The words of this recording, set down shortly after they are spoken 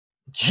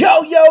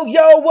Yo, yo,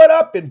 yo, what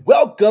up? And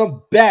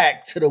welcome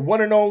back to the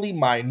one and only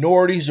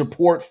Minorities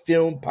Report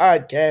Film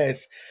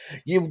Podcast.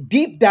 You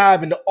deep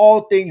dive into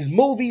all things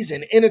movies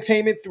and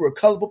entertainment through a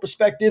colorful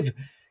perspective.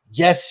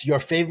 Yes, your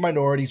favorite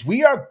minorities.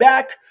 We are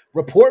back,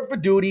 report for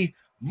duty.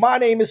 My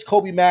name is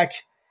Kobe Mack,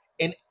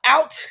 and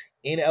out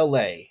in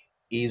LA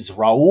is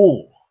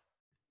Raul.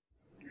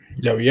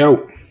 Yo,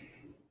 yo.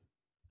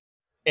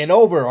 And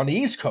over on the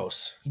East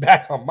Coast,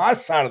 back on my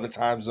side of the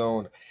time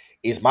zone,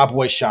 is my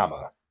boy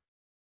Shama.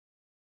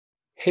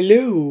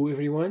 Hello,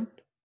 everyone.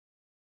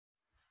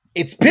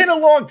 It's been a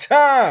long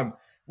time.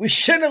 We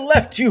shouldn't have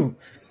left you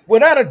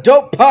without a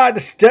dope pod to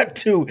step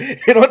to.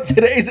 And on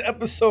today's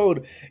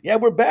episode, yeah,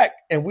 we're back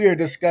and we are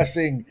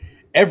discussing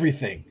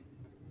everything,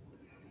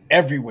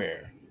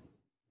 everywhere,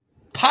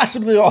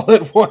 possibly all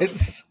at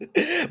once,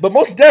 but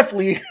most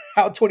definitely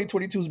how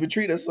 2022 has been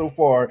treating us so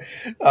far.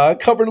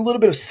 Covering a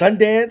little bit of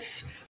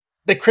Sundance,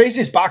 the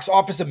craziest box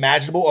office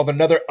imaginable of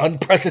another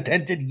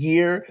unprecedented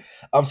year.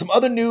 Some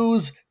other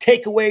news,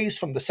 takeaways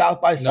from the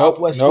South by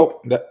Southwest.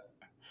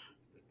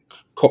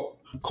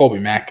 Colby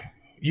Mack,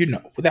 you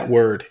know, that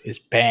word is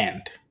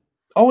banned.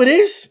 Oh, it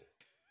is?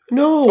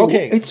 No,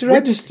 Okay, it's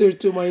registered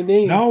to my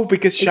name. No,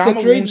 because It's a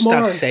Shama won't stop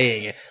trademark.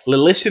 saying it. The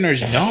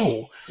listeners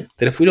know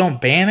that if we don't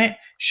ban it,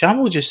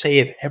 Shama will just say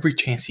it every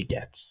chance he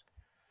gets.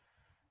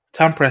 It's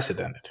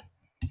unprecedented.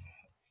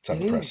 It's It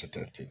is.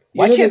 unprecedented. You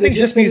Why know can't that I they just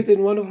just said be? it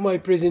in one of my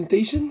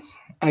presentations?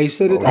 I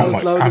said it Oh out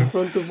my- loud I'm- in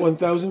front of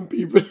 1,000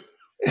 people.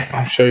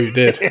 I'm sure you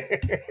did.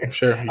 I'm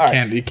sure you All right.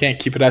 can't. You can't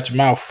keep it out your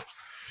mouth.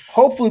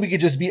 Hopefully, we could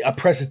just be a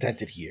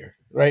precedented year,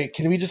 right?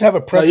 Can we just have a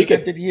you could-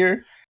 precedented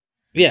year?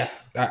 Yeah,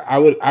 I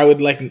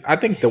would like. I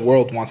think the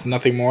world wants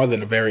nothing more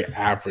than a very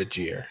average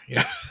year. You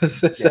know,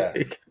 it's Yeah.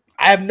 like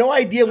I have no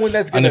idea when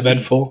that's going to be.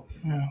 uneventful.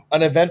 Yeah.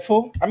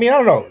 Uneventful? I mean, I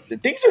don't know. The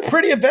things are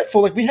pretty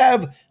eventful. Like, we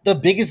have the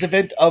biggest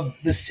event of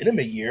the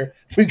cinema year.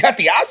 We've got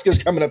the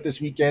Oscars coming up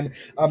this weekend.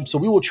 So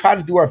we will try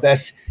to do our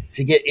best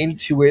to get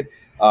into it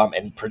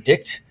and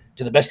predict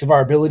to the best of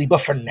our ability.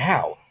 But for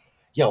now,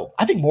 yo,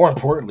 I think more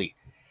importantly,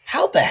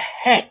 how the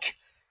heck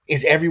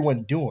is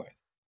everyone doing?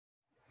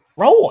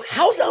 Raul,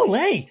 how's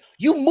LA?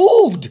 You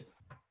moved.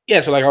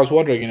 Yeah, so like I was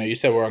wondering, you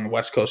said we're on the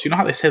West Coast. You know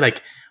how they say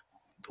like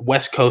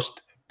West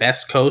Coast,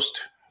 best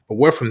coast, but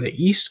we're from the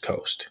East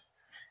Coast.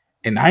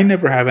 And I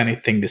never have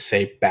anything to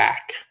say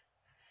back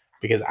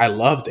because I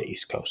love the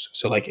East Coast.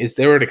 So like is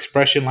there an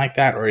expression like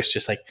that, or it's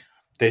just like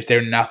is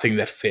there nothing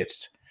that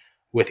fits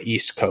with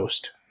East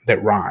Coast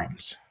that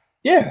rhymes?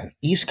 Yeah,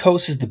 East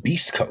Coast is the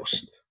Beast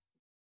Coast.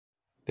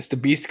 It's the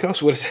Beast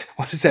Coast?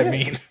 What does that Yeah.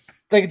 mean?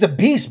 Like, the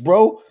beast,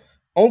 bro.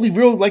 Only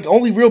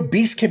real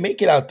beasts can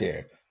make it out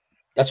there.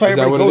 That's why Is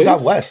that everybody what it goes out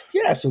is? west.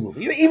 Yeah,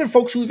 absolutely. Even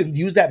folks who even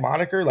use that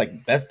moniker, like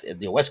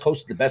the West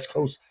Coast is the best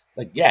coast.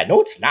 Like, yeah, no,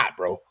 it's not,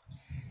 bro.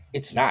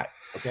 It's not.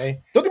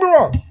 Okay, don't get me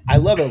wrong. I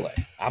love LA.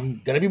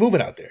 I'm gonna be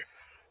moving out there,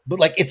 but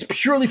like, it's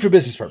purely for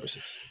business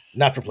purposes,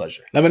 not for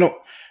pleasure. Let me know.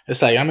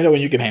 It's like let me know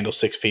when you can handle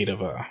 6 feet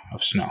of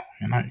snow.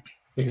 You know, you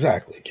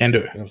Exactly. can't do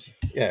it. You know what I'm saying?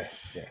 Yeah,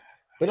 yeah.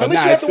 But But at least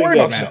nah, you have it's to been worry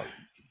good, about man. snow.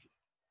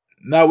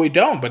 No, we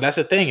don't. But that's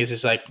the thing. Is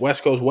it's like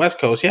West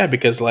Coast. Yeah,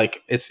 because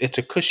like it's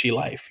a cushy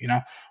life.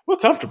 We're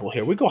comfortable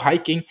here. We go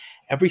hiking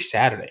every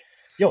Saturday.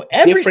 Yo,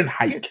 every Different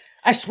hike.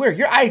 I swear,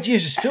 your IG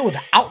is just filled with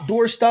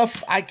outdoor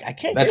stuff. I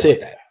can't That's get with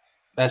it. that.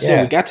 That's Yeah.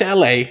 it. We got to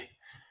LA.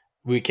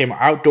 We became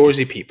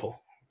outdoorsy people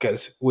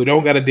because we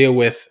don't got to deal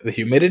with the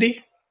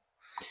humidity.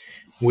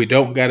 We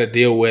don't got to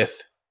deal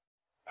with.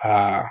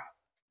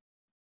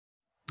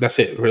 That's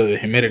it. Really, the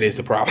humidity is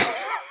the problem,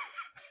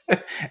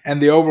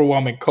 and the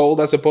overwhelming cold,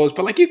 I suppose.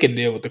 But like you can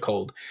deal with the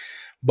cold.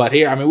 But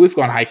here, I mean, we've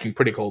gone hiking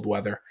pretty cold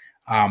weather.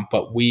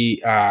 But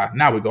we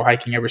now we go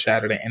hiking every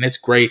Saturday, and it's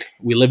great.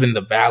 We live in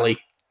the valley,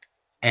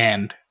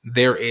 and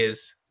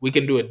we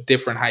can do a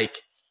different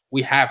hike.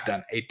 We have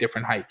done a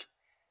different hike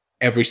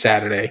every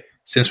Saturday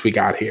since we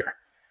got here,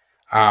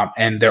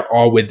 and they're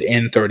all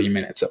within 30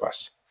 minutes of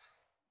us.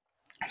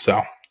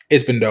 So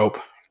it's been dope,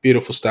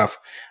 beautiful stuff.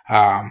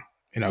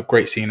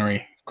 Great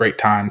scenery, great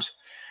times,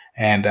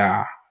 and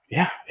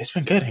yeah, it's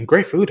been good and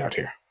great food out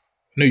here.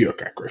 New York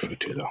got great food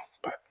too, though.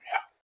 But yeah.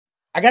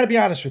 I got to be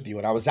honest with you.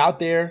 When I was out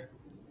there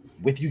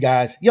with you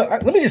guys,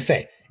 let me just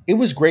say, it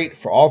was great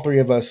for all three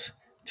of us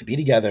to be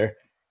together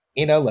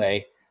in LA.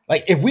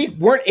 Like, if we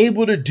weren't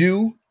able to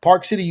do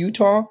Park City,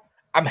 Utah,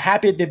 I'm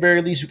happy at the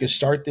very least we could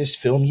start this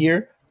film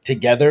year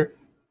together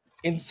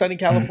in sunny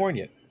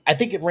California. I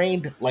think it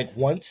rained like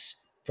once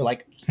for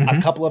like a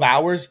Mhm. couple of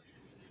hours.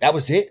 That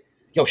was it.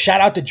 Yo,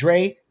 shout out to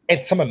Dre and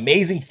some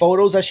amazing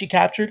photos that she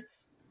captured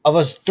of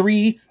us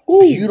three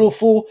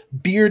beautiful,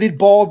 bearded,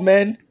 bald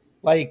men.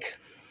 Like,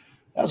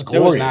 that was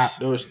glorious.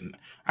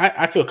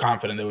 I feel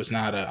confident there was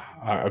not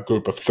a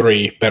group of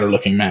 3 better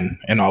looking men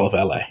in all of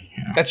LA.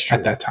 That's true.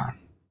 At that time.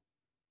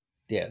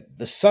 Yeah,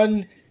 the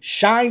sun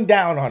shined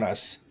down on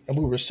us, and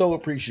we were so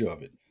appreciative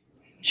of it.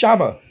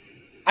 Shama,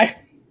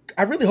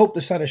 I really hope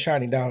the sun is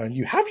shining down on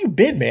you. How have you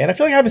been, man? I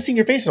feel like I haven't seen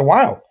your face in a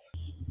while.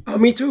 Oh,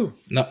 me too.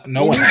 No Me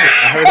one. neither.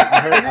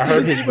 I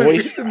heard Even his see my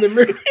voice. face in the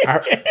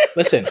mirror.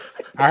 Listen,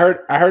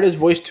 I heard his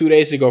voice 2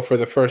 days ago for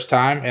the first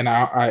time, and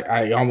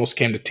I almost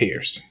came to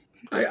tears.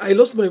 I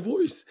lost my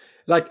voice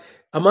like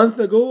a month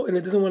ago, and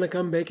it doesn't want to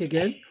come back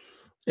again.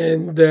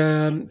 And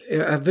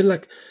I've been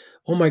like,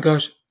 oh my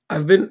gosh,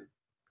 I've been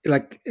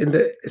like in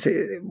the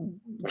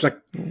it's like,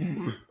 oh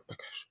my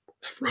gosh,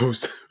 I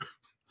froze.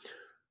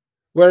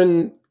 We're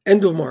in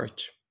end of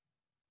March,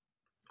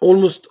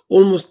 almost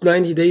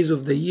 90 days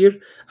of the year.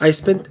 I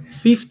spent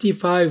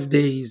 55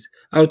 days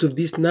out of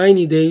these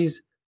 90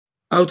 days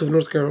out of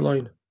North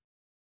Carolina.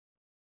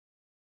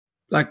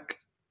 Like,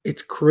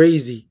 it's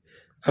crazy.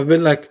 I've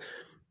been like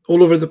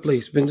all over the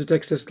place. Been to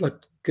Texas like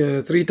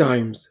 3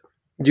 times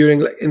during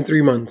like in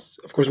 3 months.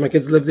 Of course, my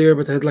kids live there,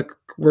 but I had like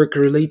work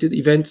related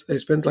events. I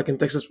spent like in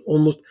Texas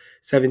almost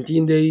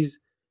 17 days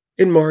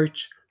in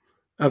March.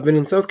 I've been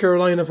in South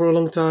Carolina for a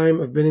long time.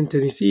 I've been in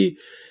Tennessee,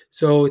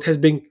 so it has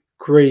been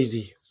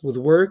crazy with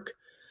work.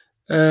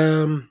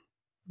 Um,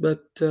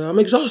 but I'm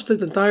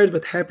exhausted and tired,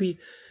 but happy.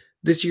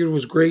 This year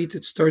was great.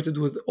 It started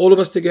with all of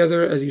us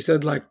together, as you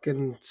said, like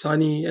in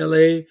sunny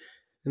LA,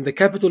 in the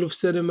capital of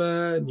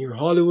cinema, near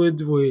Hollywood.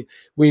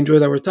 We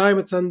enjoyed our time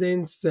at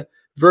Sundance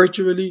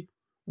virtually,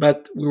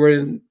 but we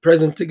were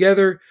present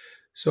together.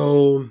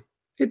 So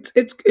it's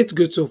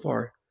good so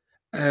far.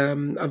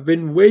 I've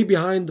been way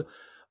behind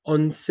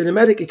on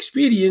cinematic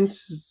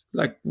experiences,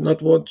 like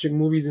not watching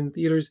movies in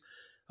theaters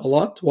a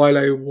lot, while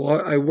I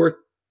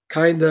work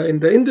kinda in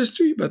the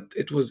industry, but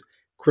it was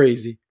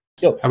crazy.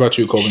 Yo, How about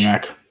you, Colby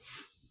Mac?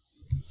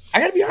 I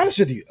gotta be honest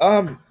with you.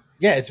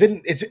 Yeah, it's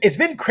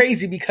been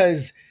crazy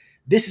because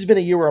this has been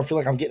a year where I feel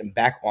like I'm getting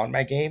back on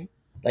my game.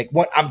 Like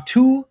what I'm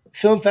 2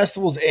 film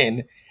festivals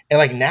in, and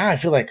like now I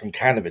feel like I'm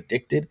kind of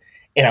addicted,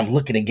 and I'm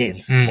looking at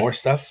getting some Mm, more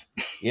stuff.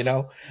 You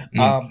know,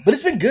 mm. but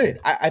it's been good.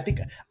 I think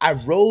I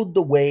rode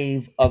the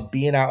wave of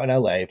being out in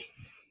LA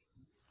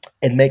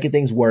and making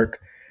things work.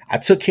 I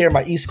took care of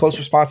my East Coast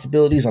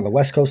responsibilities on the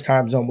West Coast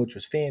time zone, which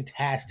was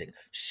fantastic.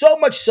 So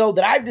much so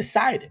that I've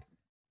decided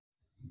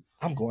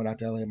I'm going out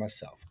to LA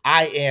myself.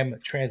 I am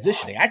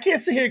transitioning. I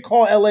can't sit here and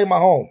call LA my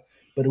home,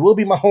 but it will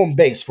be my home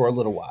base for a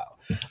little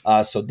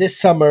while. So this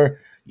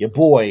summer, your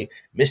boy,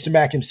 Mr.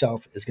 Mac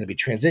himself, is going to be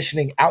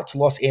transitioning out to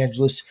Los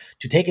Angeles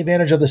to take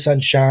advantage of the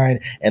sunshine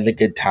and the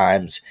good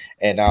times.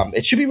 And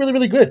it should be really,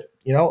 really good.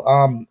 You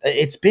know,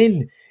 it's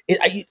been,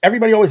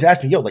 everybody always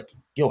asks me,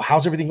 yo,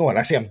 how's everything going?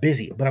 I say I'm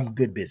busy, but I'm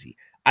good busy.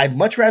 I'd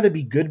much rather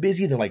be good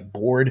busy than like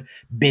bored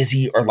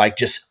busy or like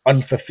just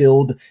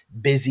unfulfilled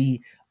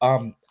busy.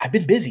 I've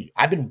been busy.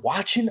 I've been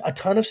watching a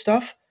ton of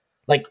stuff,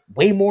 like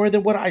way more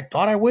than what I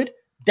thought I would.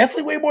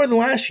 Definitely way more than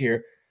last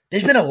year.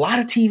 There's been a lot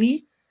of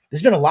TV.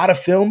 There's been a lot of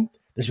film.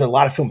 There's been a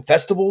lot of film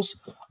festivals.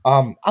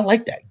 I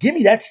like that. Give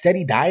me that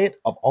steady diet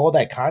of all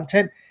that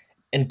content,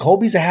 and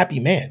Colby's a happy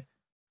man.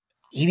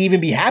 He'd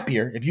even be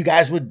happier if you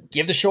guys would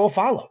give the show a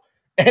follow.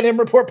 NM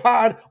Report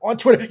Pod on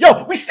Twitter.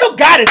 Yo, we still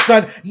got it,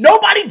 son.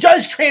 Nobody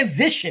does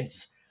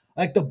transitions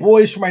like the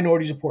boys from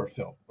Minority Report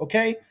film,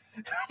 okay?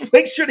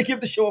 Make sure to give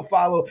the show a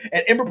follow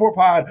at M Report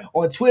Pod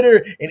on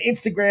Twitter and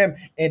Instagram.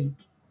 And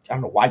I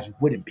don't know why you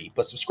wouldn't be,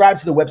 but subscribe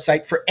to the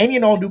website for any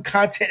and all new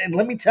content. And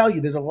let me tell you,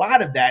 there's a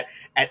lot of that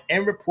at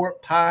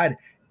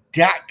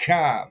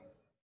mreportpod.com.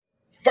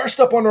 First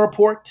up on the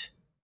report,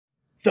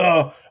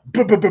 the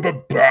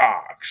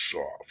box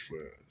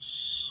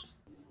office.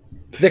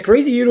 The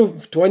crazy year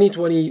of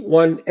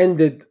 2021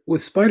 ended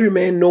with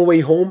Spider-Man No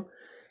Way Home,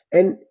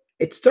 and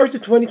it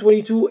started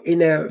 2022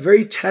 in a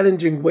very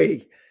challenging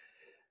way.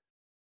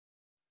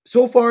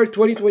 So far,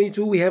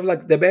 2022, we have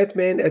like the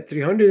Batman at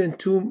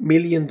 $302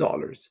 million.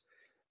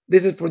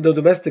 This is for the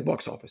domestic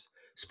box office.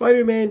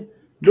 Spider-Man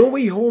No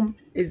Way Home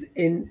is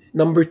in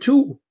number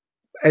two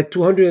at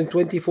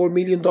 $224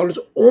 million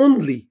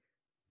only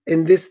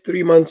in this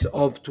 3 months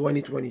of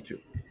 2022.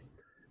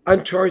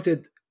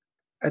 Uncharted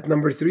at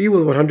number three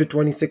with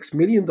 $126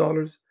 million.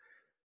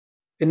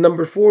 In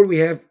number four, we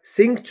have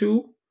Sing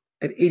 2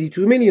 at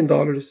 $82 million.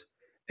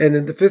 And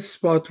in the fifth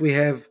spot, we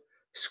have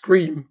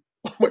Scream.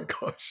 Oh my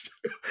gosh.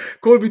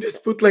 Colby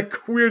just put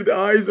like weird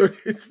eyes on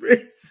his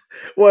face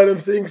while I'm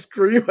saying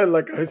Scream, and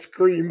like I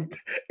screamed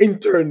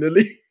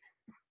internally.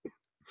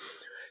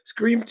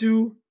 Scream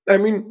 2, I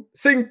mean,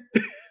 Sing,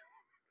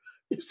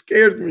 you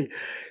scared me.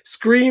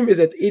 Scream is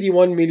at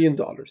 $81 million.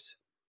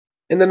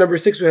 In the number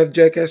six, we have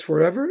Jackass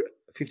Forever,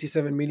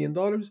 $57 million.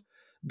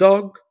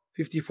 Dog,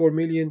 $54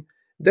 million.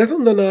 Death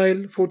on the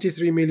Nile,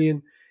 $43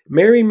 million.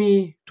 Marry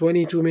Me,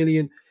 $22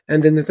 million.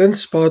 And in the 10th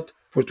spot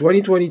for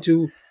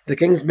 2022, The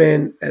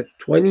Kingsman at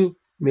 $20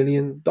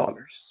 million.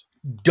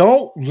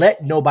 Don't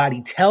let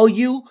nobody tell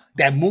you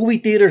that movie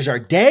theaters are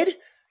dead.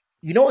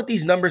 You know what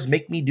these numbers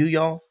make me do,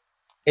 y'all?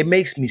 It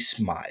makes me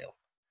smile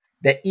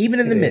that even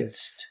in It the is.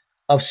 midst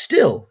of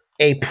still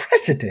a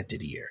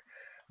precedented year,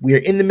 we are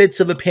in the midst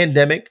of a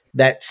pandemic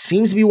that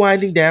seems to be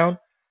winding down.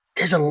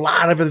 There's a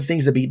lot of other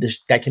things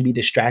that can be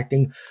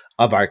distracting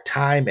of our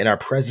time and our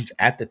presence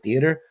at the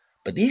theater,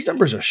 but these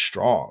numbers are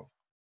strong.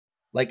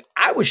 Like,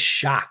 I was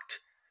shocked.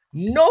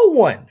 No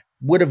one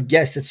would have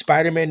guessed that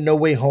Spider-Man No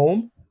Way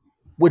Home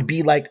would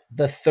be like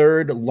the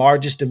third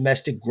largest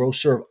domestic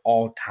grosser of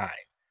all time.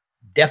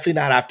 Definitely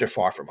not after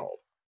Far From Home.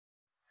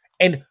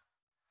 And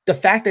the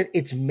fact that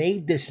it's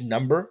made this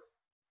number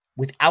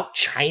without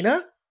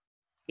China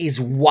is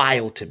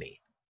wild to me.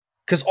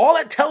 Because all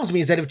that tells me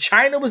is that if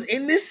China was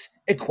in this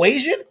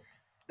equation,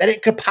 that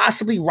it could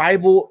possibly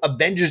rival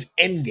Avengers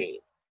Endgame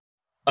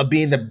of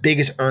being the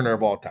biggest earner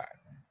of all time.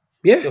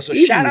 Yeah. So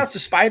easily. shout outs to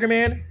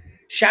Spider-Man.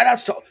 Shout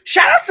outs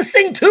to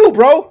Sing 2,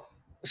 bro.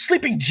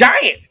 Sleeping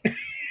Giant.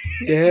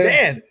 Yeah.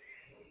 Man.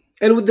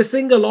 And with the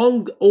sing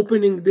along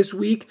opening this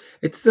week,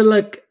 it's still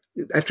like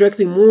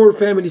attracting more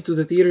families to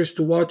the theaters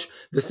to watch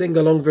the sing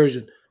along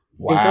version.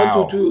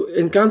 Wow.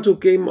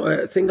 Encanto came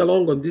sing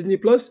along on Disney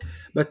Plus,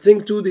 but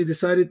Sing 2 they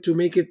decided to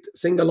make it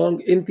sing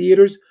along in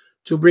theaters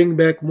to bring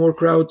back more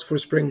crowds for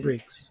spring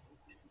breaks.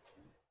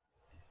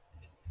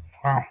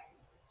 Wow.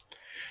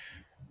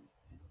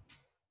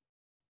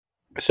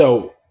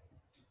 So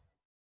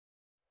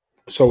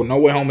No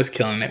Way Home is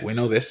killing it. We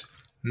know this.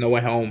 No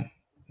Way Home.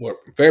 We're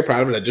very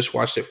proud of it. I just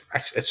watched it.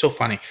 Actually, it's so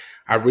funny.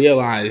 I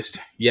realized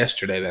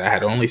yesterday that I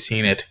had only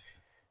seen it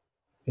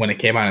when it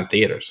came out in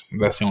theaters.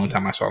 That's the only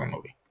time I saw the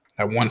movie.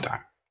 At one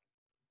time.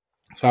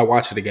 So I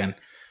watched it again.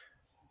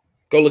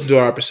 Go listen to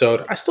our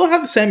episode. I still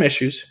have the same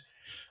issues,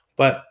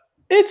 but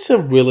it's a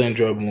really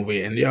enjoyable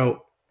movie. And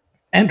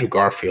Andrew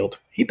Garfield,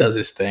 he does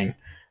his thing,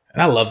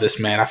 and I love this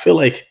man. I feel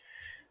like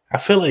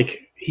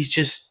he's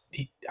just.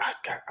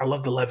 God, I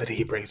love the levity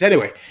he brings.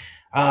 Anyway,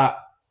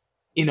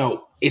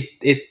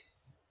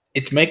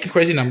 it's making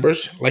crazy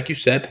numbers, like you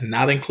said,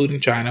 not including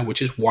China,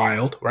 which is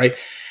wild, right?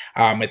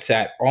 It's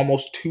at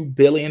almost $2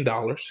 billion,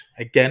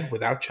 again,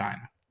 without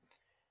China.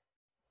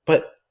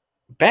 But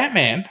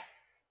Batman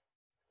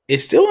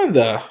is still in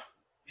the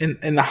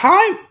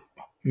high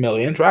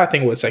millions, right? I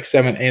think it was like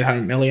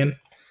 700-800 million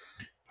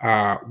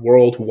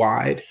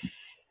worldwide.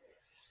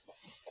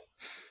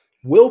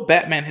 Will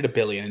Batman hit $1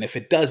 billion? And if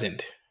it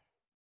doesn't,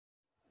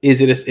 is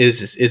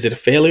it a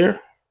failure?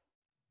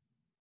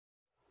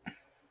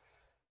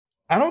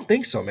 I don't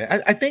think so,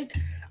 man. I think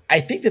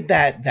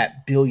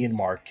that billion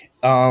mark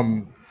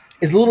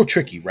is a little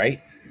tricky,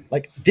 right?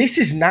 Like, this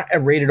is not a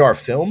rated R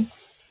film,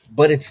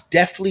 but it's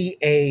definitely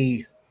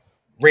a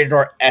rated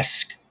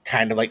R-esque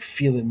kind of like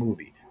feeling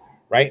movie,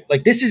 right?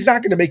 Like, this is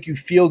not going to make you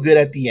feel good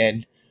at the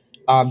end.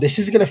 This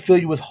is going to fill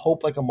you with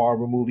hope like a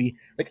Marvel movie.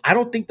 Like, I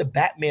don't think the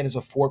Batman is a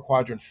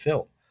 4-quadrant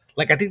film.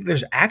 Like, I think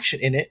there's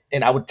action in it,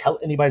 and I would tell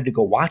anybody to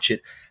go watch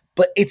it.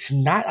 But it's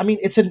not. I mean,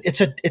 it's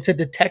a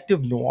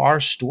detective noir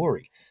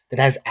story that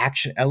has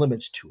action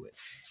elements to it,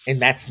 and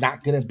that's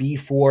not going to be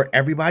for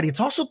everybody. It's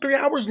also 3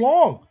 hours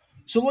long.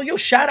 So, well,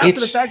 shout out to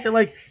the fact that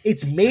like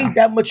it's made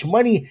that much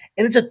money,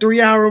 and it's a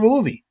 3-hour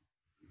movie.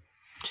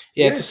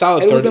 Yeah, it's a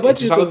solid 30.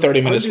 It's a solid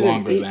 30 minutes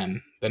longer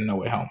than No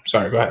Way Home.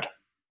 Sorry, go ahead.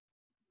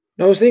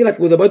 No, I was saying like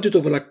with a budget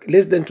of like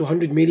less than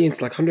 200 million,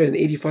 it's like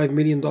 $185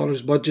 million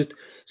budget.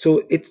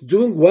 So it's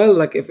doing well.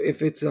 Like if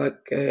it's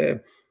like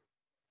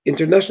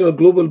international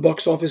global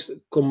box office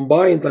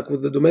combined, like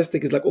with the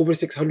domestic is like over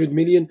 600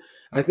 million.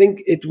 I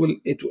think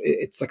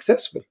it's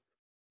successful.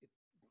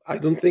 I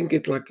don't think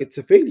it's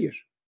a failure.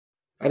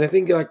 And I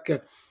think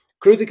like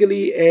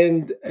critically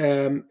and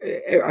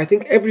I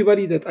think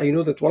everybody that I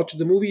know that watched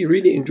the movie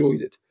really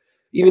enjoyed it.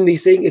 Even they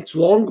saying it's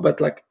long, but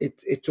like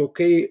it's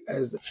okay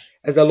as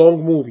a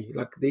long movie.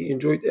 Like they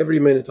enjoyed every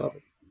minute of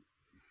it.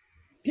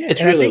 Yeah,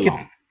 it's really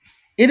long.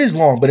 It is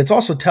long, but it's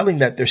also telling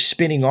that they're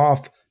spinning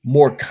off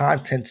more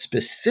content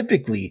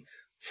specifically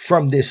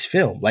from this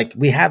film. Like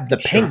we have the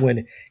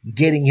Penguin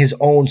getting his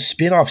own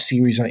spin-off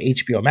series on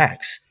HBO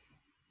Max.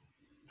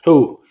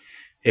 Who,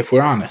 if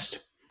we're honest,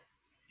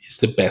 is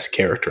the best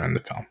character in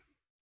the film.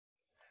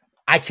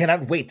 I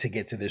cannot wait to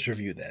get to this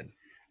review then.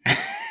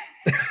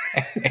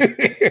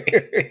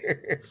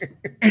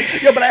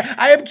 Yeah, but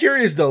I am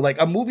curious though, like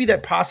a movie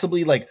that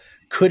possibly like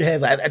could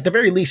have at the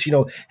very least,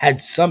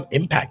 had some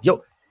impact.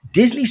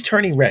 Disney's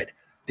Turning Red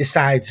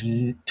decides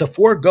to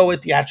forego a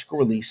theatrical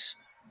release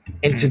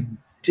and to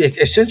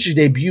essentially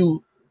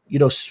debut,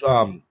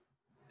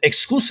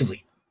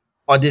 exclusively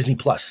on Disney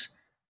Plus.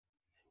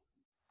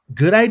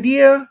 Good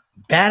idea?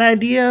 Bad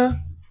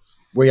idea?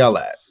 Where y'all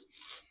at?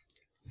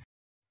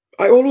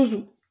 I always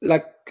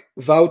like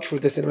vouch for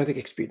the cinematic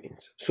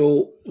experience.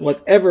 So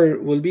whatever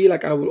will be,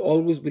 like I will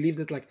always believe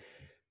that like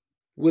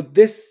with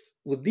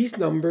these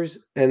numbers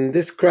and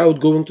this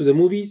crowd going to the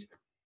movies,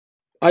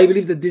 I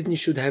believe that Disney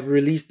should have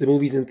released the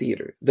movie in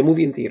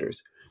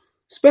theaters.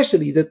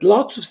 Especially that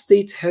lots of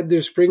states had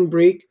their spring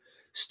break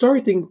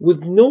starting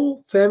with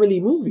no family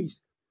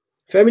movies.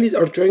 Families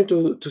are trying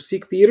to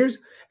seek theaters,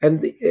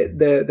 and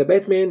the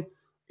Batman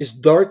is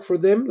dark for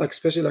them, like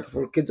especially like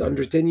for kids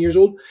under 10 years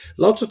old.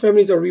 Lots of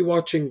families are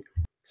rewatching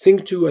Sing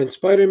 2 and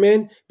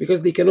Spider-Man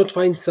because they cannot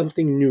find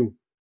something new.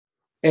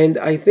 And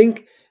I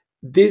think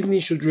Disney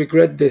should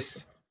regret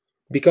this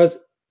because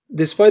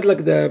despite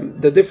like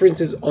the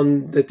differences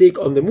on the take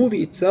on the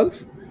movie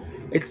itself,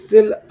 it's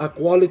still a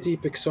quality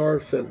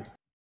Pixar film.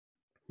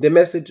 The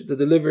message, the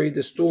delivery,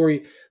 the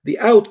story, the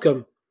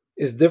outcome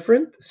is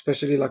different,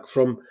 especially like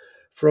from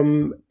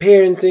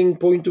parenting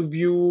point of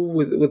view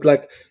with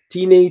like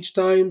teenage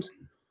times.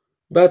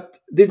 But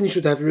Disney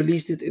should have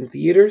released it in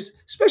theaters,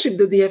 especially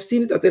that they have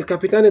seen it at El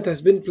Capitan. It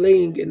has been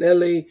playing in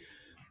LA,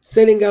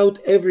 selling out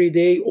every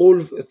day, all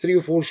of 3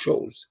 or 4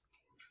 shows.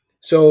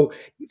 So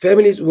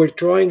families were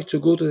trying to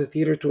go to the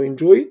theater to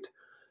enjoy it,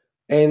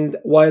 and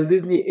while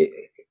Disney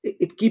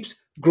it keeps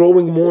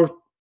growing more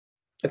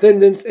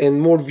attendance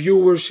and more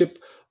viewership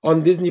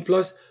on Disney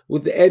Plus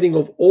with the adding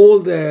of all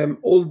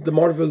the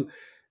Marvel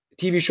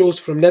TV shows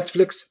from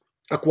Netflix,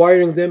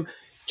 acquiring them,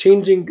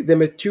 changing the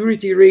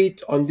maturity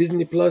rate on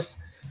Disney Plus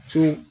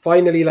to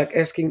finally like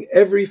asking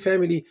every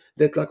family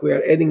that like we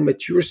are adding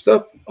mature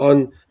stuff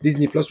on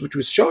Disney Plus, which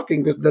was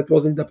shocking because that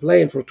wasn't the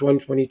plan for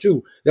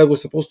 2022. That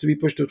was supposed to be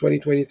pushed to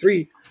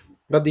 2023,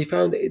 but they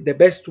found the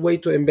best way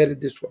to embed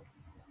it this way.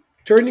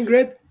 Turning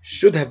Red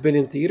should have been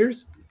in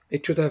theaters.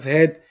 It should have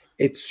had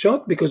its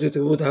shot because it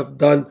would have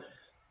done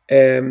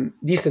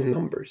decent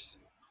numbers.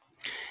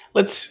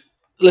 Let's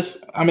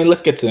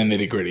get to the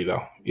nitty gritty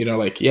though.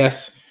 Like,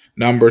 yes,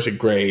 numbers are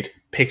great.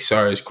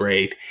 Pixar is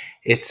great.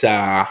 It's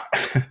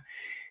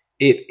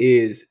it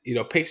is,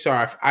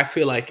 Pixar. I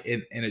feel like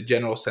in a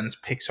general sense,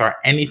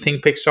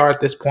 anything Pixar at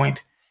this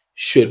point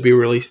should be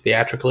released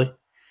theatrically.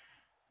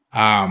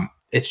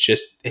 It's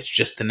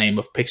just the name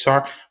of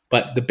Pixar.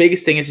 But the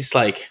biggest thing is it's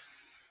like,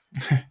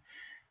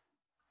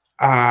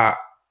 uh,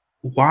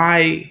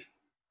 why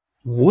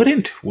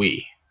wouldn't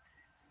we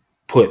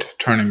put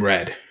Turning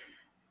Red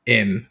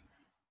in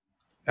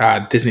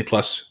Disney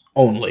Plus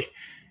only?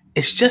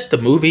 It's just a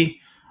movie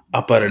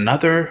about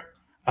another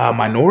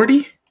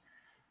minority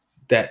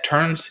that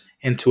turns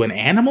into an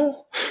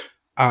animal,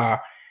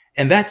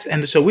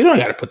 and so we don't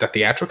got to put that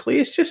theatrically.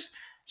 It's just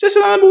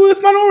another movie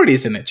with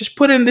minorities in it. Just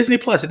put it in Disney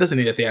Plus. It doesn't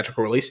need a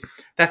theatrical release.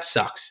 That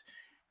sucks.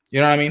 You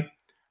know what I mean?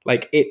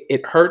 Like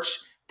it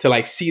hurts to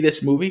like see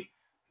this movie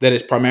that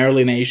is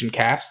primarily an Asian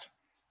cast,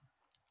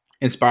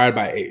 inspired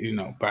by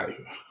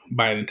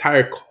by an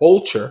entire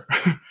culture,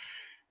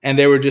 and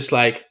they were just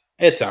like,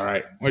 it's all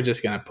right. We're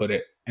just gonna put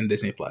it in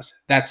Disney Plus.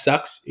 That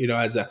sucks.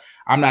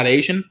 I'm not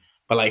Asian,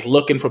 but like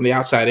looking from the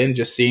outside in,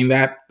 just seeing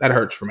that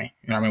hurts for me.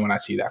 You know what I mean? When I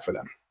see that for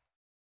them.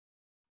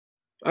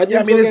 I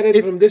Yeah, I didn't mean, look at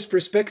it from this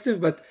perspective,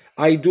 but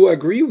I do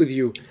agree with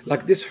you.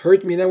 Like this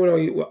hurt me now when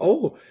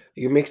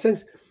it makes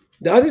sense.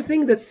 The other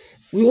thing that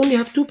we only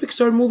have 2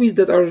 Pixar movies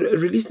that are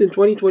released in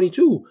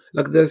 2022.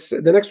 Like this,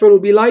 the next one will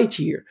be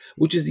Lightyear,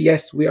 which is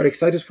yes, we are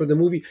excited for the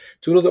movie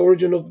to know the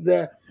origin of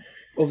the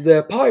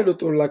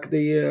pilot or like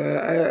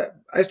the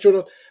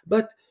astronaut,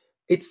 but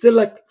it's still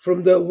like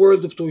from the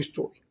world of Toy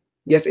Story.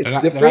 Yes, They're it's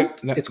not. They're not.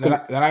 different. They're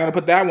not, they're not gonna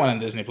put that one in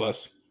Disney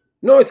Plus.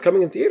 No, it's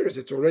coming in theaters.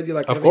 It's already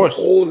like Of having course.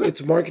 all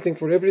its marketing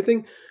for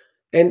everything.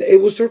 And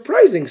it was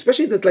surprising,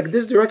 especially that like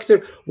this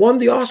director won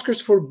the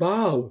Oscars for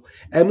Bao,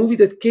 a movie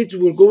that kids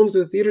were going to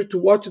the theater to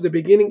watch the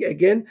beginning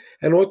again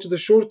and watch the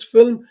short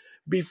film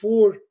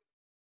before.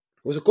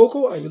 Was it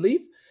Coco? I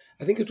believe.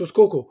 I think it was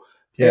Coco.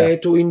 yeah.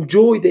 To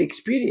enjoy the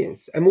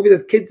experience, a movie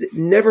that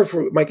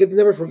my kids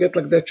never forget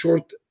like that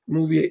short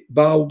movie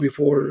Bao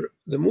before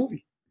the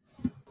movie.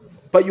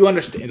 But you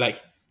understand,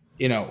 like,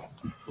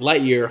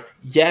 Lightyear,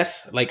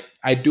 yes, like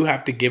I do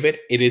have to give it.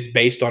 It is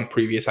based on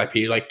previous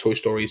IP, like Toy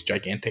Story is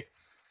gigantic.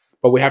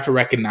 But we have to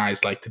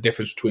recognize like the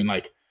difference between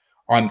like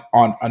on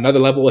another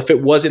level. If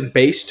it wasn't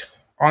based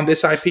on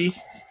this IP,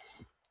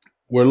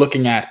 we're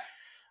looking at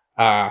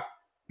a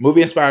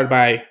movie inspired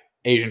by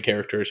Asian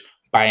characters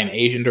by an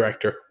Asian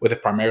director with a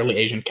primarily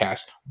Asian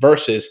cast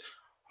versus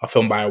a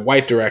film by a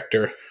white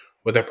director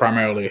with a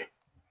primarily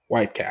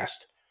white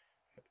cast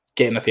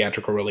getting a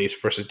theatrical release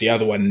versus the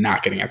other one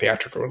not getting a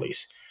theatrical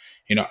release.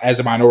 As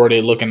a minority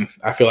looking,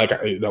 I feel like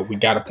we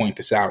got to point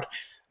this out.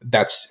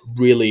 That's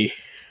really,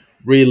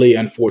 really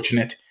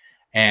unfortunate,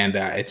 and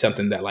it's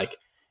something that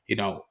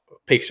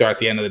Pixar at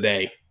the end of the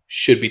day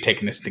should be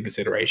taking this into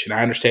consideration.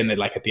 I understand that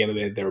like at the end of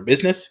the day they're a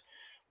business,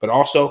 but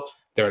also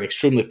they're an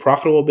extremely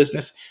profitable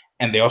business,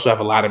 and they also have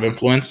a lot of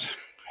influence.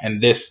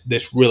 And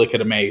this really could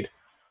have made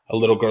a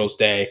little girl's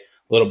day,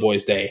 a little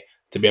boy's day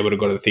to be able to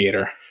go to the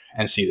theater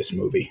and see this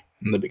movie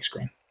on the big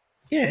screen.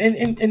 Yeah,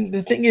 and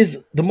the thing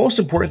is, the most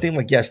important thing,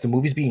 like, yes, the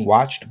movie's being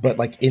watched, but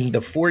like in the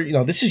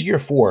this is year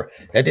 4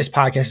 that this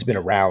podcast has been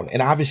around.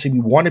 And obviously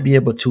we want to be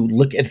able to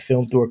look at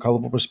film through a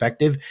colorful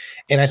perspective.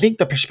 And I think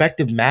the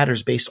perspective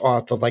matters based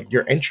off of like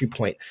your entry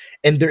point.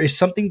 And there is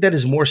something that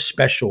is more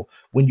special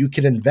when you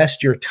can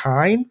invest your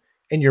time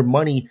and your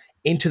money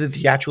into the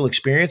theatrical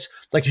experience.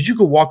 Like, 'cause you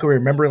could walk away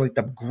remembering like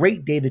the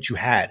great day that you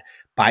had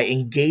by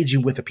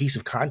engaging with a piece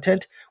of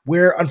content,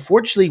 where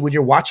unfortunately when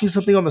you're watching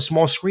something on the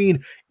small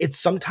screen, it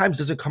sometimes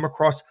doesn't come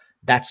across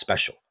that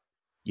special,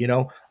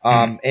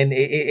 and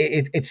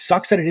it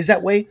sucks that it is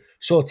that way.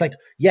 So it's like,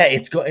 yeah,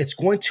 it's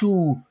going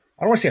to,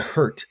 I don't want to say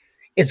hurt,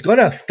 it's going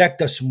to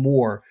affect us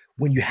more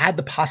when you had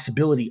the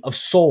possibility of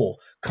Soul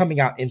coming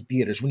out in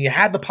theaters, when you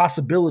had the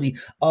possibility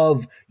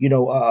of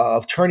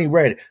Turning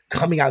Red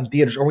coming out in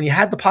theaters, or when you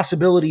had the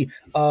possibility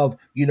of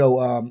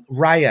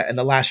Raya and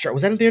the Last Straw.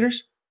 Was that in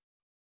theaters?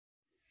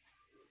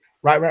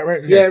 Right.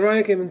 Yeah,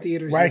 Ryan came in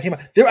theaters. Ryan Yeah, came out.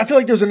 There, I feel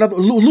like there was another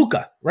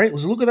Luca, right?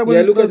 Was it Luca that was?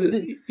 yeah, Luca.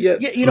 Yeah,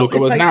 Luca it's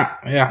was like, not.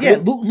 Yeah. yeah,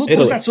 Luca was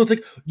Italy. not. So it's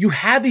like you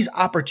have these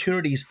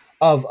opportunities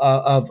of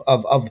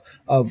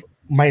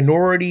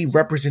minority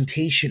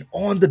representation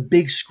on the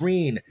big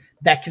screen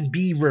that can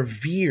be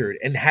revered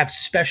and have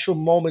special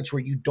moments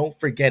where you don't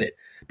forget it.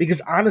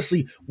 Because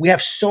honestly, we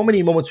have so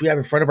many moments we have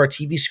in front of our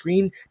TV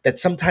screen that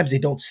sometimes they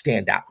don't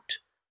stand out.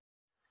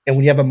 And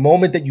when you have a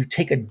moment that you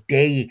take a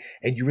day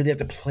and you really have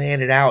to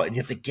plan it out and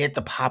you have to get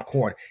the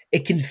popcorn,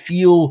 it can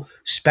feel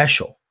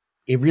special.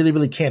 It really,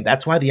 really can.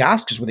 That's why the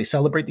Oscars, when they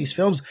celebrate these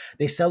films,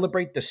 they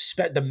celebrate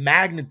the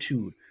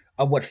magnitude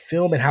of what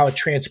film and how it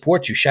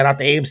transports you. Shout out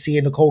to AMC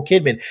and Nicole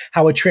Kidman,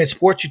 how it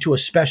transports you to a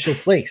special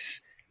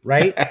place,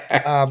 right?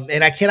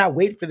 And I cannot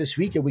wait for this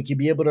weekend. We can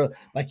be able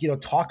to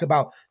talk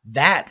about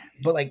that.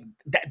 But like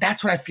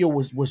that's what I feel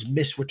was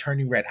missed with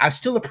Turning Red. I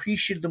still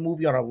appreciated the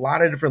movie on a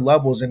lot of different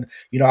levels, and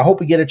I hope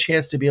we get a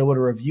chance to be able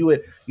to review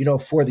it,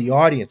 for the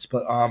audience.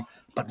 But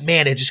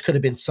man, it just could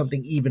have been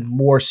something even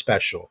more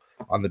special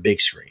on the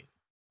big screen.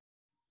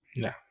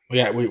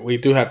 Yeah, we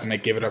do have to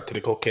give it up to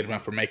Nicole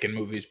Kidman for making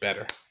movies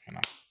better.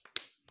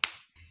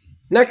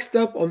 Next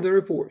up on the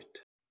report,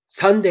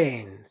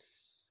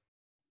 Sundance.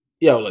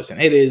 Yo, listen,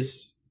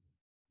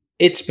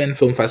 it's been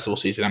film festival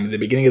season. I mean, the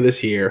beginning of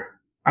this year.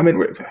 I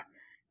mean,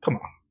 come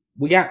on,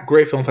 we got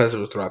great film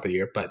festivals throughout the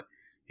year, but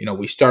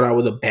we start out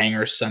with a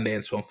banger,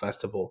 Sundance Film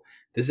Festival.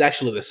 This is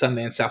actually the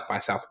Sundance South by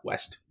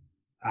Southwest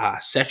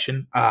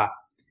section.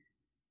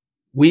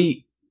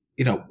 We,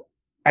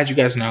 as you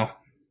guys know,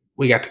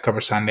 we got to cover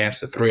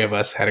Sundance. The three of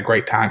us had a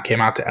great time, came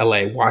out to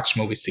LA, watched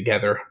movies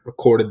together,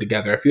 recorded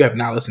together. If you have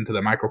not listened to the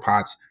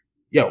micropods,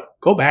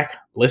 go back,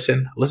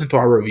 listen to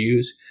our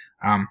reviews.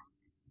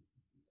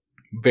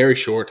 Very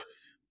short,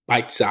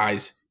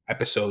 bite-sized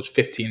episodes,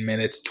 15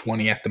 minutes,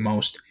 20 at the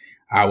most.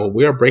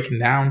 We are breaking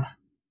down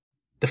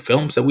the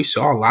films that we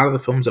saw, a lot of the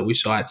films that we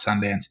saw at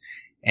Sundance,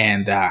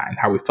 and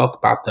how we felt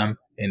about them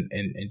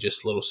in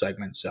just little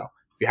segments. So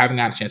if you haven't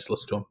got a chance to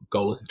listen to them,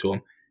 go listen to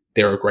them.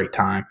 They're a great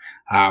time.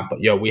 But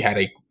we had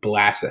a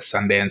blast at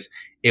Sundance.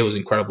 It was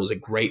incredible. It was a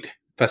great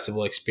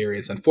festival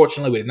experience.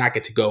 Unfortunately, we did not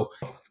get to go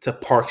to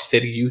Park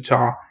City,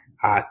 Utah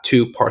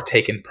to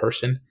partake in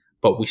person,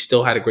 but we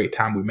still had a great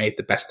time. We made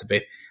the best of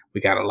it. We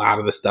got a lot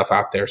of the stuff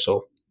out there,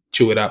 so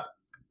chew it up.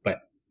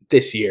 But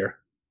this year,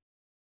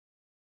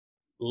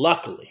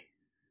 luckily,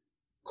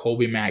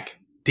 Colby Mack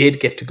did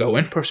get to go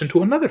in person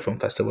to another film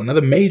festival,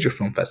 another major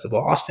film festival,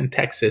 Austin,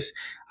 Texas,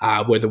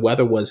 where the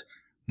weather was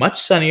much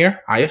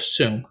sunnier, I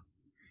assume,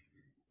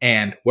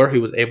 and where he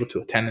was able to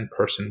attend in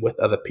person with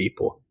other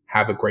people,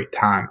 have a great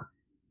time,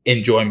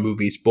 enjoy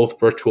movies, both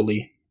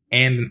virtually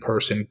and in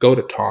person, go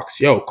to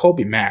talks.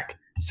 Colby Mack,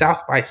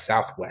 South by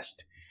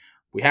Southwest.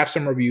 We have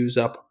some reviews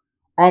up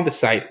on the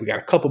site. We got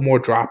a couple more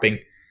dropping,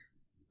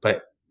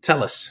 but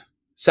tell us,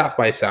 South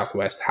by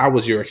Southwest, how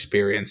was your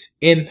experience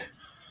in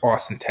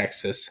Austin,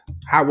 Texas?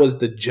 How was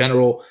the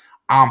general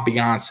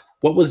ambiance?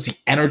 What was the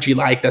energy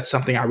like? That's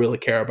something I really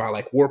care about.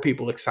 Like, were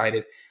people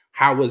excited?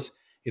 How was,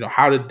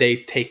 how did they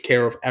take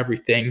care of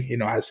everything,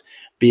 as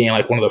being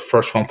like one of the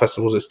first film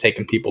festivals that's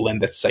taken people in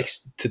that's like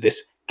to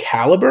this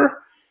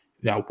caliber?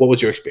 What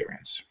was your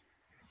experience?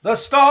 The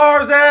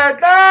stars at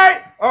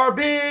night are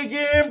big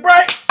and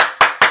bright,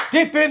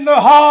 deep in the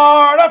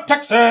heart of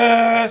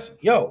Texas.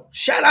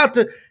 Shout out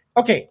to,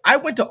 okay, I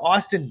went to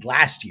Austin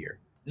last year,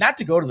 not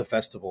to go to the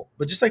festival,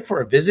 but just like for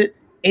a visit,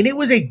 and it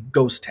was a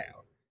ghost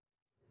town.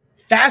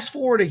 Fast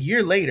forward a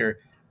year later,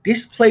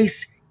 this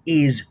place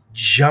is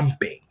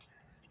jumping.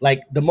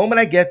 Like the moment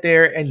I get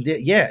there and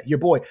your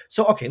boy.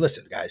 So, okay,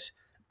 listen, guys,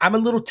 I'm a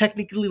little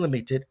technically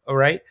limited. All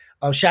right.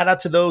 Shout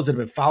out to those that have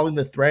been following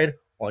the thread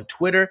on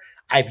Twitter.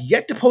 I've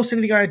yet to post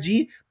anything on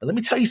IG, but let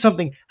me tell you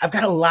something. I've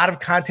got a lot of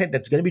content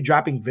that's going to be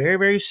dropping very,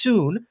 very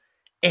soon.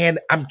 And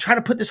I'm trying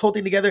to put this whole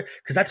thing together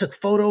because I took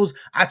photos,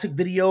 I took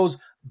videos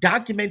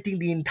documenting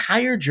the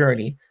entire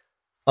journey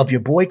of your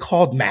boy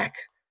called Mac,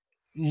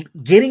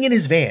 getting in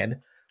his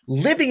van,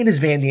 living in his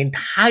van the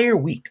entire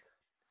week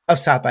of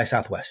South by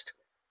Southwest.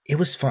 It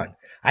was fun.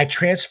 I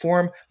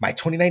transformed my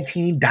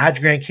 2019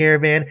 Dodge Grand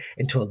Caravan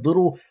into a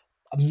little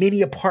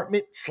mini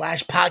apartment /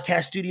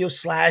 podcast studio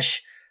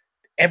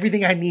 /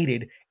 everything I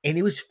needed. And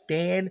it was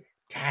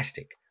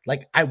fantastic.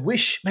 Like I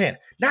wish I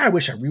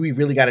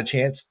really got a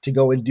chance to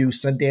go and do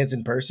Sundance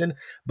in person.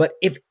 But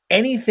if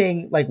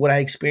anything like what I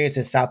experienced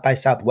at South by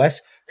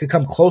Southwest could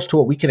come close to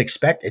what we can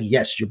expect, and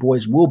yes, your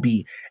boys will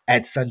be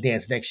at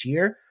Sundance next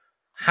year,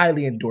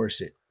 highly endorse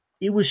it.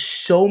 It was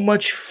so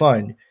much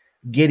fun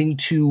getting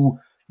to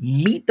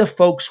meet the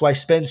folks who I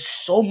spend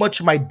so much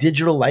of my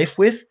digital life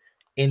with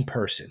in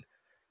person.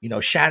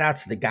 Shout out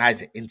to the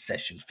guys at In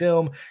Session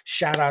Film.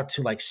 Shout out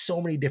to like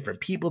so many different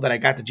people that I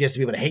got the chance to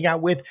be able to hang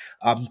out with.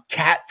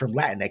 Kat from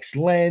Latinx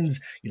Lens,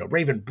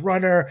 Raven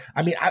Brunner.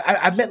 I mean,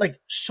 I've met like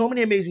so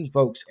many amazing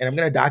folks, and I'm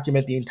going to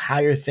document the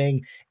entire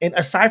thing. And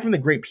aside from the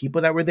great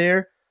people that were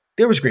there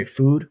was great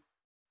food.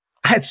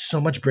 I had so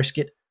much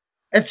brisket.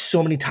 I had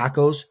so many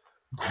tacos,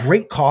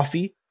 great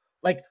coffee.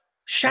 Like,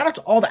 shout out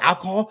to all the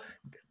alcohol.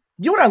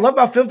 You know what I love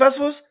about film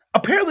festivals?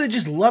 Apparently, they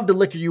just love to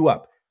liquor you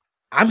up.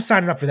 I'm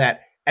signing up for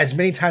that as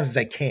many times as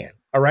I can.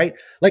 All right,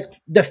 like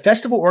the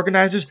festival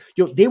organizers,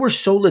 they were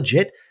so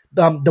legit.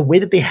 The way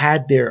that they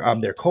had their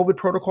COVID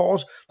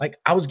protocols, like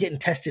I was getting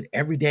tested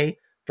every day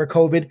for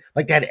COVID.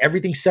 Like they had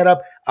everything set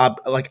up.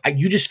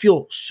 You just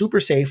feel super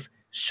safe,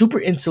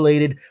 super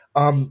insulated.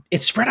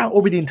 It's spread out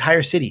over the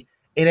entire city,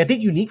 and I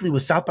think uniquely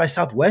with South by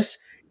Southwest,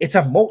 it's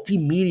a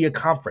multimedia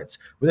conference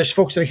where there's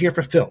folks that are here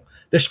for film,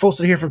 there's folks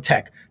that are here from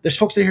tech, there's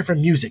folks that are here for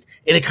music,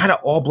 and it kind of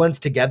all blends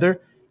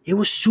together. It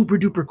was super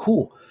duper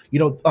cool. We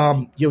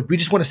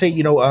just want to say,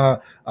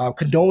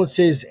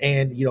 condolences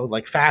and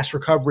like fast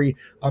recovery.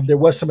 There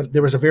was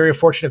a very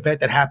unfortunate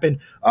event that happened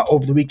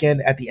over the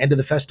weekend at the end of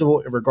the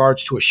festival in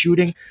regards to a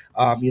shooting.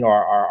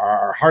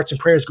 Our hearts and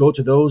prayers go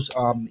to those,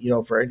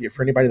 for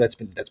anybody that's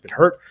been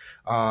hurt,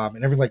 and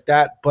everything like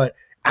that. But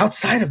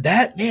outside of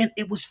that, man,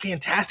 it was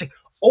fantastic.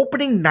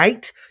 Opening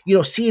night,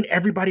 seeing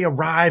everybody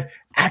arrive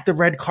at the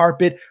red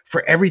carpet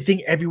for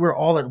Everything Everywhere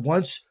All at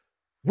Once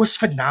was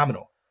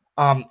phenomenal.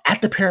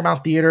 At the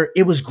Paramount Theater,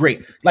 it was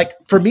great. Like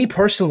for me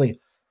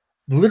personally,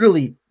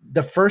 literally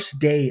the first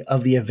day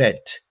of the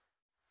event,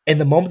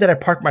 and the moment that I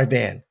park my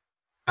van,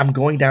 I'm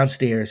going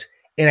downstairs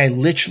and I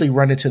literally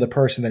run into the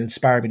person that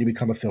inspired me to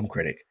become a film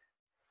critic.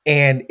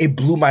 And it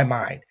blew my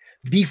mind.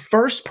 The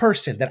first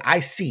person that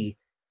I see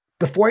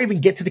before I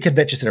even get to the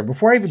convention center,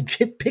 before I even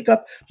pick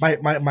up my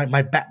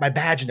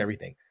badge and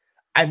everything,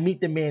 I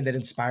meet the man that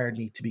inspired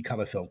me to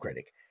become a film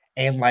critic.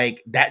 And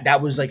like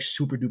that was like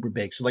super duper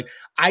big. So like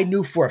I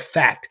knew for a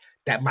fact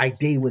that my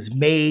day was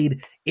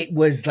made. It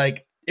was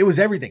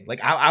everything.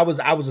 Like I was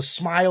a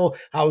smile.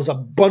 I was a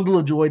bundle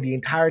of joy the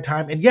entire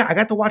time. And yeah, I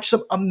got to watch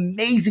some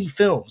amazing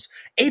films.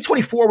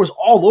 A24 was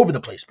all over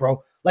the place,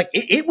 bro. Like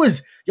it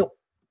was,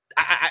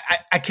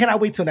 I cannot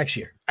wait till next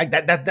year.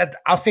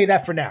 I'll say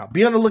that for now.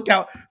 Be on the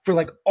lookout for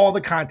like all the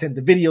content,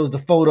 the videos, the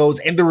photos,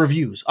 and the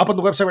reviews up on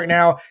the website right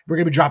now. We're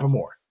gonna be dropping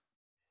more.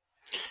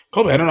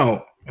 Colby, I don't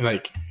know.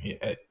 Like,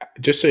 I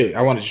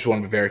want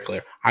to be very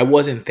clear. I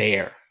wasn't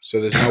there,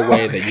 so there's no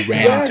way that you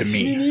ran into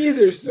me. Me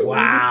neither. So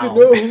wow.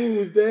 We need to know who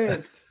was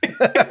that.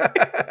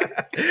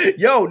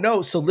 Yo,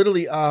 no. So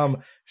literally,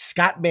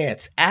 Scott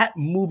Mantz at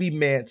Movie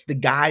Mantz, the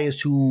guy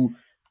is who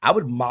I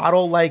would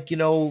model my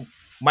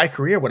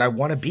career, what I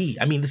want to be.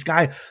 I mean, this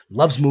guy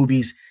loves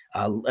movies.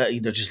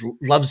 Just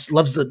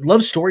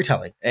loves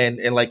storytelling, and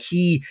like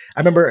I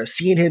remember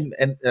seeing him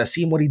and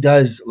seeing what he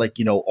does,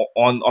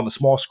 on the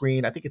small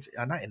screen. I think it's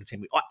not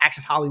Entertainment,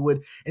 Access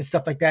Hollywood and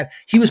stuff like that.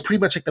 He was pretty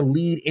much like the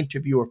lead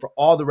interviewer for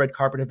all the red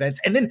carpet events.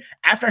 And then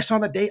after I saw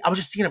him that day, I was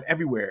just seeing him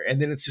everywhere. And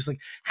then it's just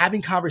like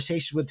having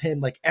conversations with him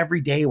like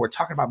every day. We're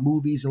talking about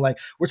movies and like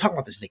we're talking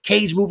about this Nick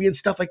Cage movie and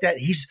stuff like that.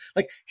 He's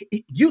like,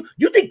 you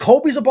think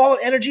Colby's a ball of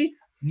energy?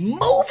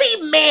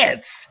 Movie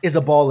Mantz is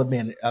a ball of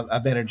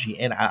energy,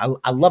 and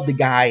I love the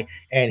guy,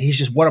 and he's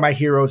just one of my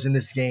heroes in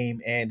this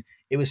game, and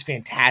it was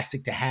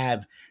fantastic to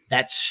have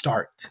that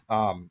start.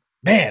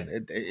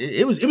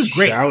 It was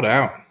great. Shout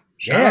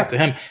out to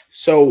him.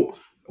 So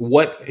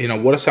what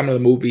are some of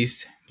the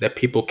movies that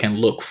people can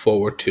look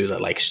forward to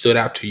that like stood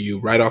out to you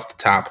right off the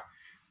top?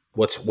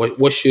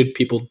 What should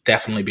people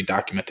definitely be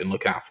documenting and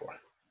looking out for?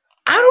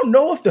 I don't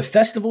know if the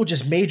festival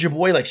just made your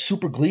boy like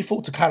super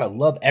gleeful to kind of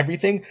love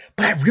everything,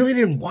 but I really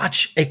didn't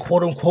watch a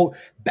quote unquote,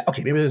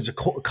 okay, maybe there's a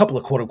couple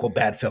of quote unquote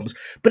bad films,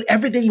 but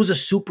everything was a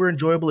super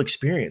enjoyable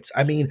experience.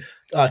 I mean,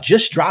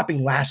 just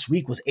dropping last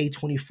week was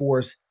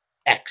A24's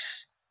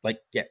X.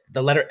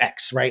 The letter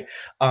X, right?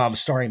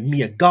 Starring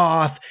Mia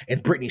Goth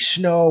and Brittany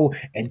Snow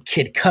and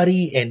Kid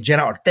Cudi and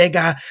Jenna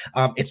Ortega.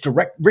 It's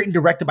written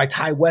directed by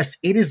Ty West.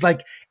 It is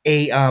like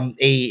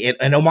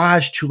an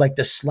homage to like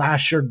the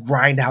slasher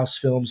grindhouse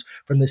films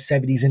from the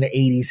 70s and the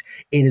 80s.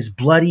 It is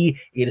bloody,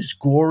 it is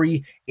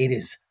gory, it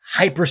is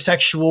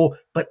hypersexual,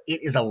 but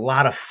it is a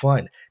lot of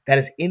fun. That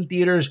is in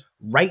theaters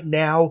right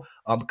now.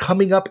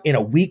 Coming up in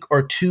a week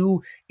or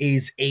two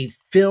is a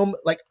film,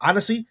 like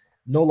honestly,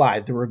 no lie,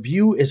 the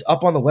review is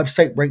up on the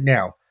website right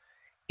now.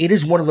 It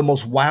is one of the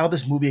most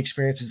wildest movie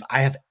experiences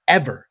I have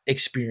ever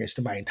experienced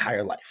in my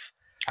entire life.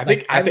 I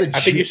think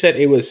you said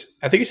it was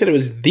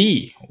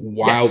the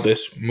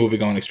wildest movie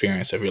going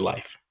experience of your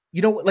life.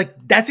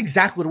 That's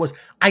exactly what it was.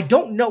 I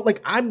don't know.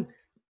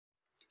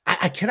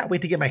 I cannot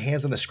wait to get my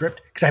hands on the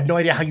script because I have no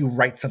idea how you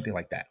write something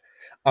like that.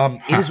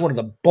 It is one of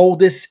the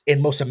boldest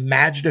and most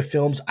imaginative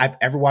films I've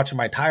ever watched in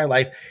my entire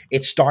life.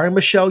 It's starring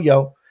Michelle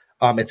Yeoh.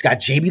 It's got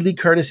Jamie Lee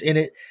Curtis in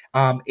it.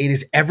 It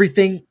is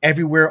Everything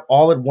Everywhere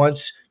All at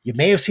Once. You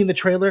may have seen the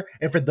trailer.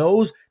 And for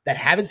those that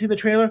haven't seen the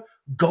trailer,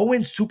 go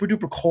in super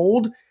duper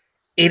cold.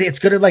 It's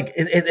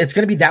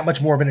gonna be that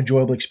much more of an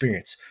enjoyable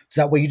experience.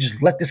 So that way you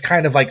just let this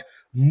kind of like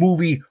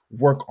movie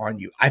work on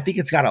you. I think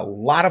it's got a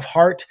lot of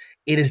heart.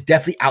 It is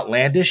definitely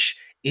outlandish.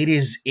 It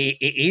is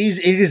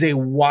a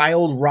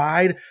wild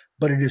ride,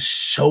 but it is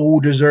so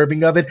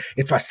deserving of it.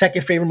 It's my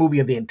second favorite movie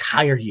of the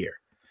entire year.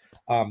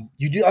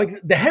 You do like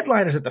the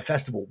headliners at the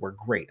festival were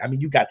great. I mean,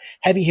 you got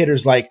heavy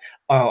hitters like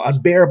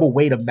Unbearable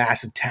Weight of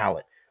Massive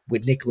Talent,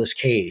 with Nicolas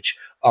Cage,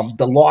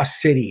 The Lost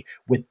City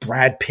with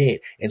Brad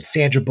Pitt and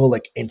Sandra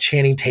Bullock and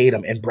Channing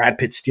Tatum, and Brad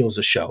Pitt steals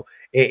the show.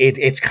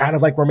 It's kind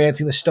of like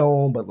Romancing the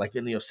Stone, but like,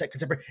 set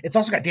contemporary. It's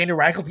also got Daniel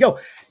Radcliffe. Yo,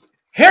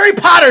 Harry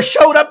Potter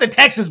showed up to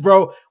Texas,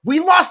 bro. We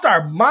lost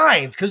our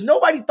minds because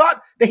nobody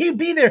thought that he'd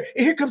be there.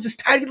 And here comes this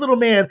tiny little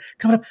man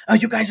coming up. Oh,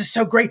 you guys are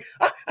so great.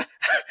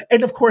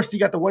 And of course, you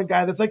got the one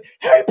guy that's like,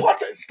 Harry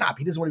Potter. Stop.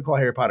 He doesn't want to call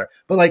Harry Potter.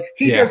 But like,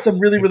 he does some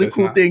really, really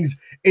cool things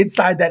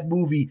inside that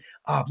movie.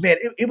 Man,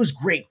 it was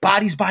great.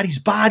 Bodies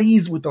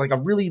with like a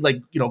really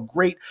like,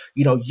 great,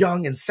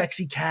 young and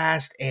sexy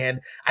cast. And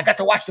I got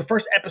to watch the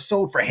first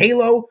episode for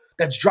Halo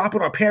that's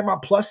dropping on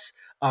Paramount Plus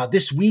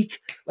this week.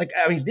 Like,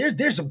 I mean,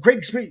 there's some great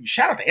experience.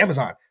 Shout out to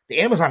Amazon. The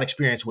Amazon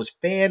experience was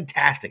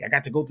fantastic. I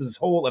got to go through this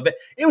whole event.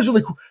 It was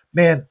really cool.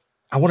 Man,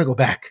 I want to go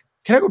back.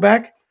 Can I go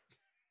back?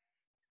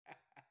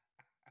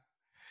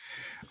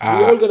 We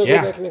all gotta go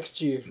back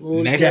next year.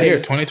 Next year,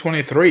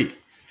 2023.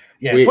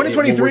 Yeah,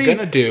 2023. What we're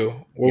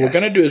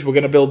gonna do is we're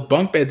gonna build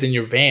bunk beds in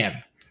your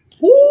van.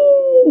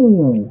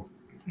 Ooh.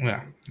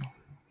 Yeah.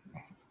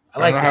 I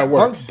like that. How it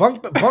works.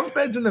 Bunk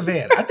beds in the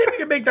van. I think we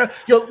can make that.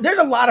 There's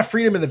a lot of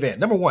freedom in the van.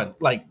 Number one,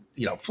 like,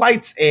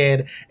 flights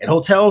and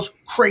hotels,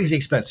 crazy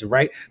expensive,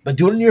 right? But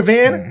doing it in your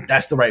van,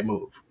 that's the right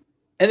move.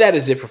 And that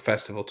is it for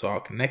Festival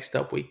Talk. Next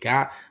up, we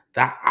got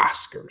the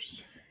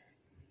Oscars.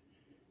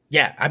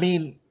 Yeah, I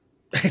mean,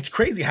 it's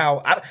crazy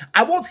how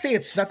I won't say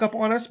it snuck up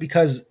on us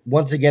because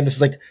once again, this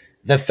is like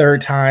the third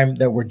time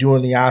that we're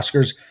doing the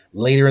Oscars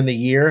later in the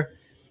year.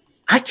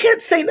 I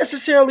can't say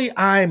necessarily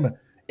I'm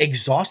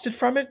exhausted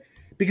from it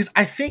because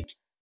I think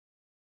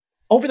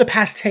over the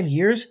past 10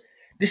 years,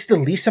 this is the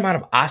least amount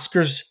of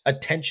Oscars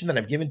attention that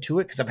I've given to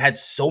it because I've had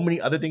so many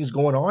other things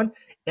going on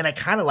and I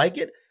kind of like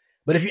it.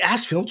 But if you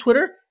ask Film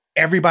Twitter,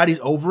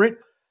 everybody's over it.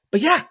 But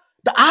yeah,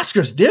 the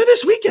Oscars, they're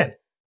this weekend.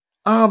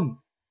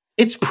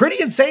 It's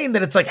pretty insane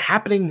that it's like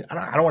happening.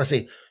 I don't want to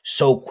say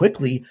so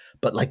quickly,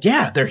 but like,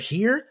 yeah, they're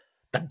here.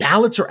 The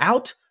ballots are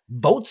out.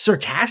 Votes are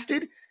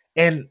casted.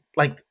 And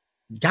like,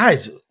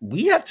 guys,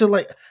 we have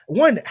to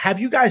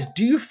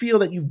do you feel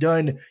that you've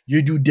done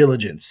your due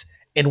diligence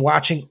in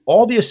watching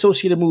all the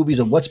associated movies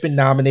of what's been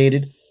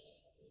nominated?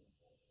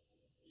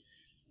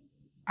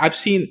 I've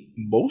seen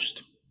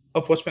most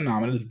of what's been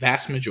nominated, the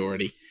vast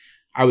majority.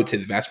 I would say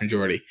the vast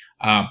majority.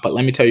 But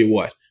let me tell you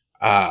what.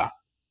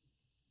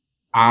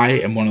 I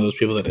am one of those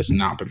people that has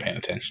not been paying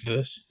attention to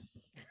this.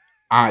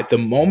 The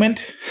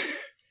moment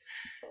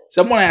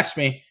someone asked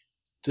me,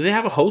 do they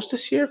have a host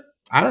this year?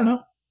 I don't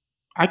know.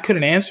 I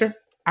couldn't answer.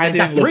 I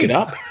didn't look it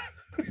up.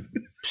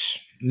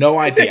 No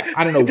idea.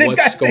 I don't know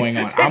what's going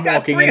on. I'm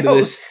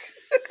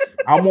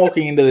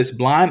walking into this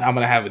blind. I'm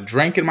going to have a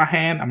drink in my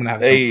hand. I'm going to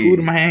have some food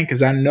in my hand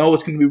because I know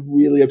it's going to be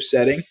really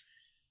upsetting.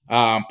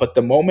 But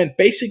the moment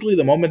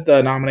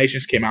the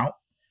nominations came out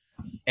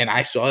and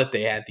I saw that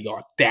they had the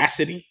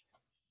audacity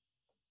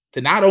to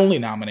not only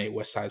nominate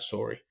West Side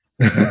Story,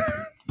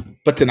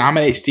 but to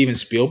nominate Steven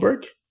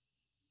Spielberg.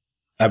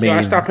 I mean, I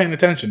stopped paying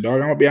attention, dog.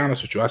 I'm going to be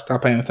honest with you. I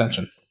stopped paying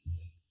attention.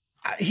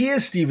 He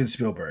is Steven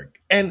Spielberg.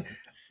 And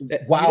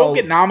while you don't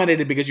get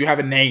nominated because you have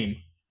a name.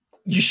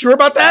 You sure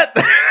about that?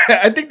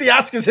 I think the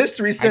Oscars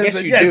history says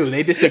I guess you do.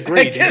 They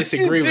disagree. They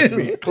disagree with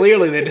me.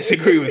 Clearly, they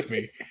disagree with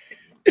me.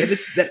 But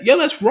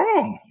that's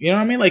wrong. You know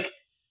what I mean? Like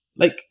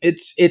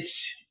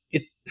it's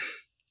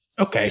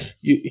okay.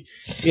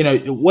 You know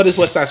what does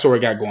West Side Story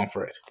got going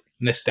for it?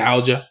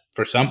 Nostalgia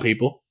for some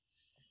people,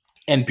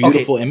 and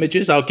beautiful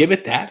images. I'll give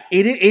it that.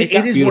 It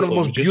is one of the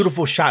most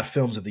beautiful shot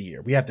films of the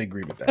year. We have to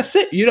agree with that. That's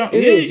it. You don't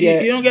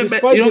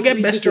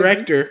get best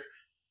director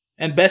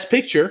and best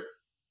picture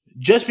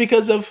just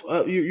because of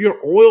your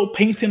oil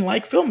painting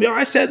like film.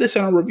 I said this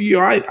in a review.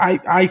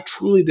 I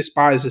truly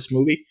despise this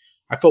movie.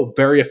 I felt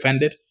very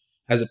offended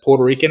as a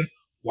Puerto Rican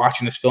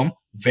watching this film.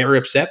 Very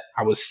upset.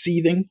 I was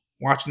seething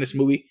watching this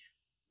movie.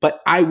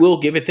 But I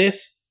will give it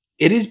this.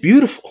 It is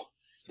beautiful.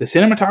 The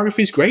cinematography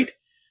is great.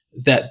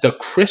 The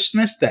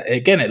crispness, that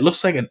again, it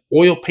looks like an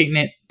oil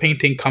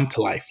painting come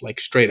to life, like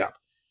straight up.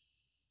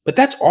 But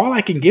that's all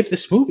I can give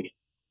this movie.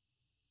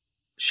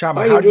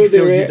 Shama, how do you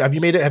feel? Have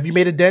you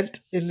made a dent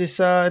in this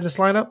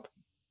lineup?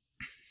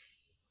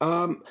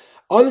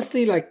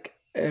 Honestly,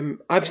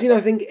 I've seen,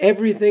 I think,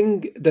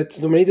 everything that's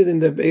nominated in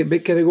the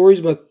big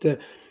categories, but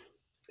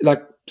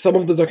like some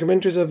of the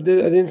documentaries I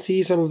didn't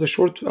see, some of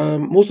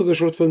the most of the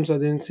short films I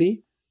didn't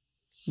see.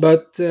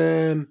 But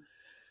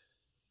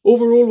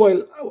overall,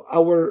 while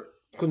our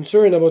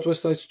concern about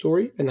West Side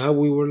Story and how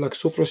we were like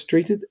so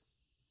frustrated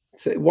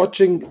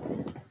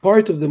watching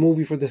part of the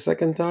movie for the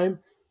second time,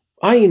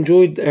 I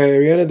enjoyed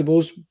Rihanna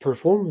DeBoe's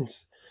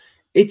performance.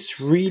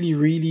 It's really,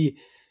 really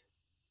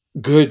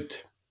good.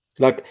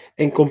 Like,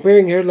 and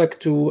comparing her like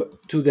to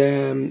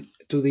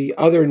the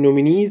other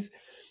nominees,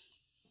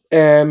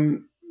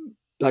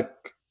 like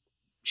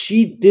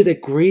she did a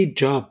great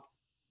job.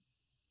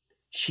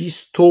 She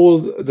stole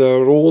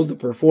the role, the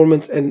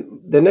performance, and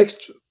the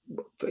next,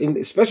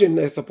 especially in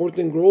the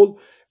supporting role,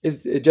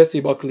 is Jessie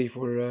Buckley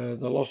for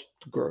The Lost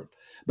Girl.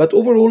 But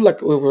overall,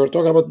 like we were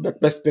talking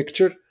about Best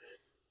Picture,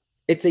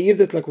 it's a year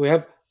that like we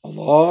have a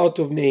lot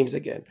of names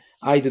again.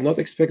 I did not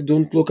expect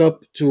Don't Look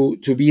Up to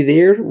be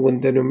there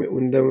when the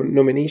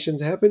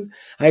nominations happened.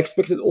 I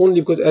expected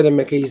only because Adam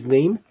McKay's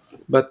name,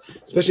 but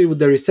especially with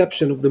the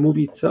reception of the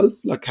movie itself,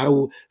 like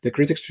how the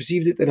critics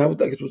received it and how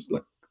like it was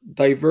like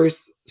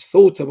diverse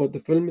thoughts about the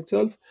film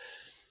itself.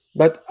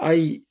 But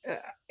I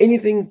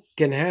anything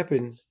can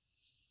happen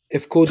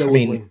if Coda I will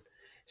mean, win.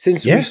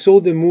 Since we yeah.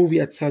 saw the movie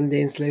at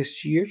Sundance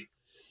last year,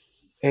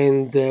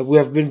 and we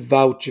have been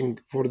vouching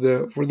for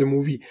the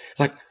movie,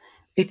 like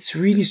it's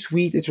really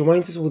sweet. It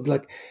reminds us with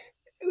like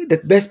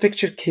that Best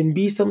Picture can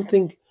be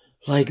something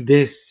like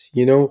this.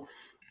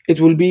 It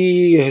will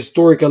be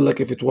historical, like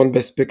if it won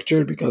Best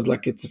Picture, because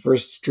like it's the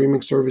first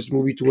streaming service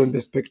movie to win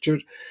Best Picture.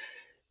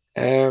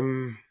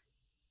 Um,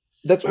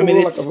 that's I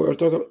mean, overall like we're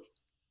talking about.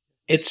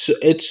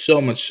 it's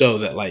so much so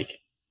that, like,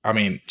 I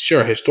mean,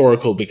 sure,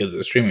 historical because of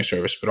the streaming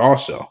service, but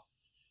also,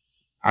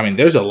 I mean,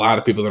 there's a lot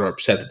of people that are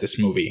upset that this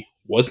movie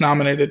was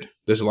nominated.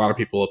 There's a lot of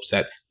people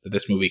upset that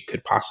this movie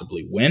could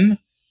possibly win,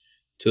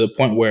 to the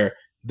point where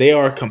they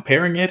are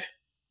comparing it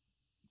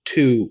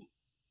to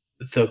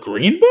the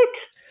Green Book.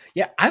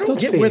 Yeah, I It's don't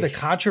not get where fair. the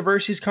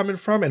controversy is coming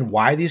from and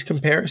why these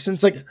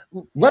comparisons. Like,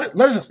 let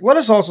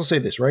us also say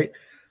this, right?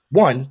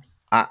 One,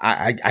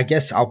 I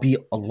guess I'll be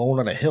alone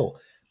on a hill.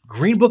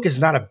 Green Book is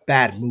not a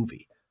bad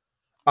movie.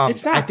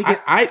 It's I not. think it.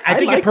 I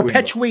think like it Green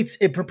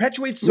Book.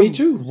 perpetuates Me some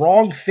too.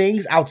 wrong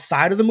things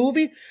outside of the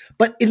movie,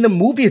 but in the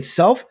movie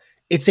itself,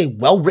 it's a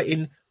well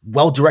written,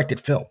 well directed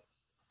film.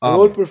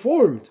 Well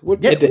performed. Well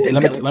Yeah, performed.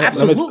 let me- like- let me-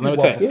 absolutely let me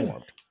well tell you.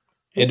 performed.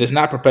 It does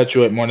not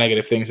perpetuate more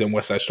negative things than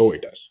West Side Story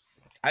does.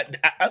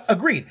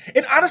 Agreed.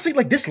 And honestly,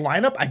 like this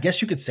lineup, I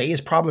guess you could say is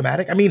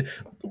problematic. I mean,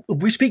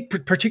 we speak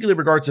particularly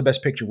regards to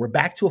Best Picture. We're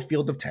back to a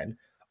field of 10.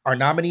 Our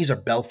nominees are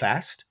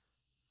Belfast,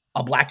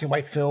 a black and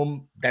white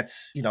film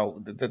that's,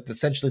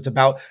 essentially it's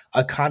about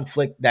a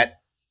conflict that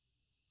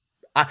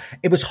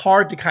it was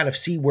hard to kind of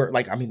see where,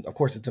 like, I mean, of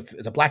course,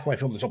 it's a black and white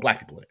film. There's no black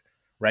people in it,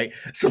 right?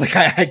 So, like,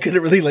 I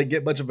couldn't really, like,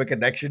 get much of a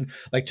connection,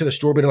 like, to the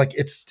story, but, like,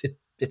 it's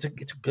a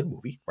good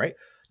movie, right?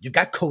 You've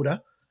got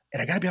Coda.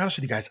 And I gotta be honest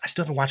with you guys, I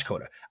still haven't watched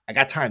Coda. I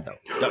got time though.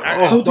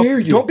 How dare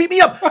you? Don't beat me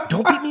up.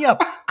 Don't beat me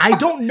up. I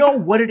don't know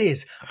what it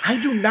is. I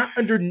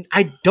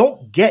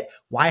don't get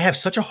why I have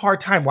such a hard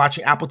time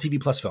watching Apple TV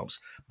Plus films,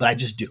 but I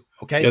just do.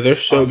 Okay. Yeah, they're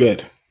so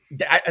good.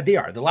 They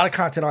are. There's a lot of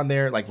content on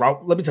there. Like Raul,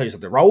 let me tell you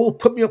something. Raul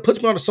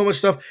puts me on to so much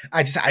stuff.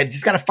 I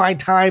just gotta find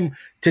time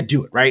to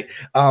do it, right?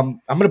 I'm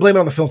gonna blame it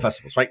on the film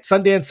festivals, right?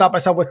 Sundance, South by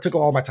Southwest took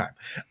all my time.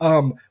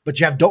 But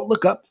you have Don't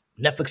Look Up,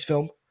 Netflix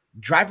film,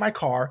 Drive My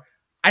Car.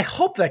 I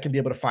hope that I can be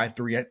able to find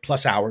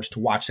 3+ hours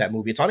to watch that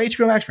movie. It's on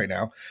HBO Max right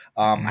now.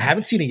 I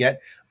haven't seen it yet.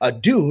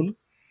 Dune,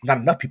 not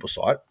enough people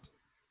saw it.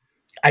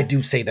 I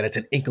do say that it's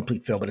an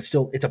incomplete film, but it's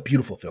a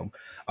beautiful film.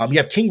 You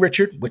have King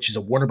Richard, which is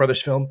a Warner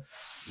Brothers film.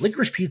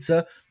 Licorice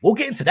Pizza. We'll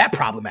get into that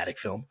problematic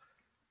film.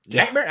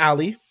 Yeah. Nightmare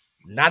Alley.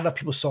 Not enough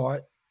people saw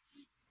it.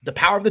 The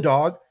Power of the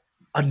Dog.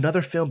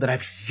 Another film that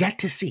I've yet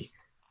to see.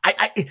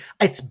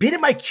 It's been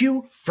in my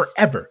queue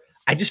forever.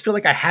 I just feel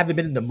like I haven't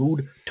been in the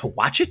mood to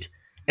watch it.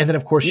 And then,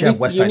 of course, you have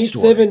West Side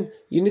Story.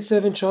 You need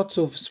 7 shots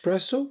of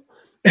espresso,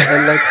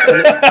 and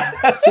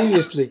like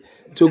seriously,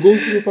 to go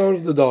through Power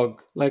of the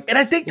Dog. Like, And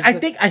I think it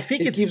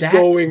it's keeps that.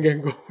 going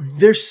and going.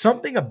 There's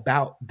something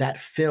about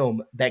that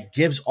film that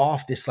gives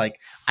off this, like,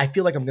 I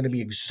feel like I'm going to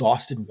be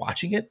exhausted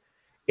watching it.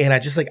 And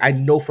I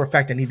know for a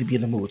fact I need to be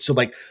in the mood. So,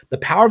 like, The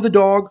Power of the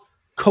Dog,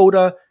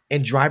 Coda,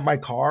 and Drive My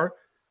Car,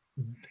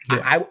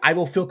 I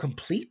will feel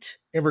complete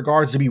in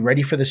regards to be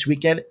ready for this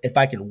weekend if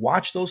I can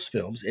watch those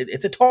films.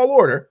 It's a tall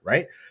order,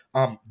 right?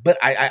 But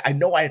I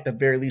know I at the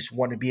very least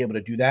want to be able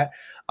to do that.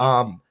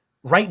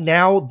 Right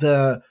now,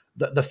 the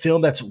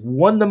film that's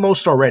won the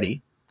most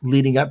already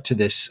leading up to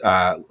this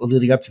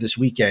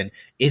weekend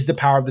is The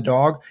Power of the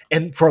Dog.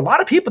 And for a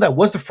lot of people, that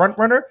was the front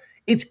runner.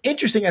 It's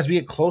interesting as we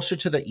get closer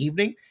to the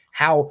evening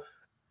how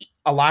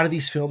a lot of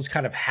these films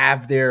kind of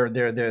have their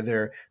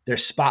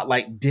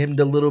spotlight dimmed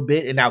a little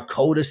bit, and now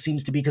Coda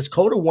seems to be, because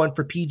Coda won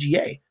for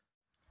PGA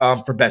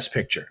for Best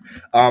Picture,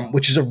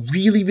 which is a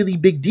really, really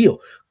big deal.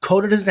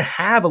 Coda doesn't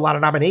have a lot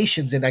of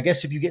nominations, and I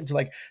guess if you get into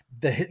like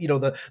the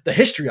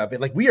history of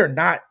it, like we are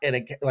not an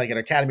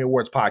Academy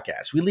Awards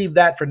podcast. We leave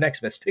that for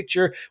next Best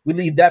Picture. We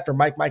leave that for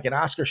Mike, and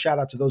Oscar. Shout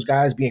out to those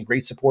guys being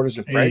great supporters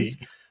and friends.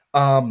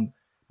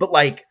 But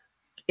like,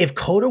 if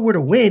Coda were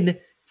to win,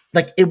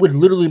 like it would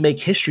literally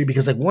make history,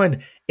 because like,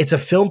 one, it's a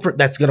film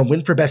that's going to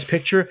win for Best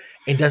Picture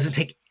and doesn't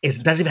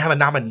even have a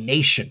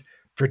nomination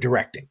for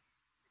directing.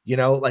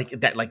 Like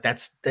that, like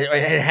that's,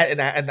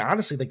 and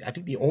honestly, like I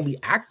think the only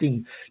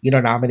acting,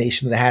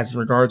 nomination that it has in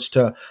regards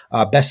to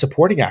Best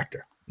Supporting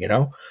Actor.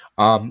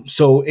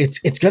 So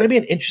it's going to be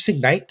an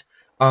interesting night.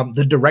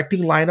 The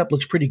directing lineup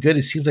looks pretty good.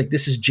 It seems like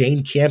this is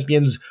Jane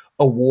Campion's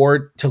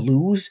award to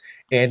lose,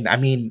 and I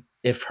mean,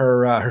 if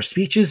her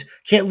speeches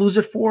can't lose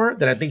it for her,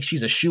 then I think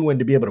she's a shoo-in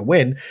to be able to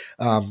win.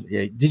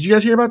 Did you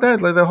guys hear about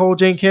that? Like the whole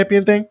Jane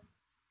Campion thing?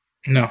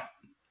 No.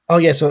 Oh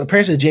yeah, so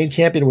apparently Jane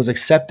Campion was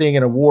accepting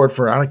an award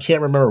for I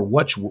can't remember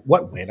what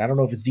win. I don't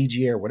know if it's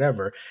DGA or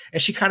whatever.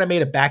 And she kind of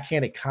made a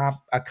backhanded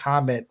a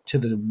comment to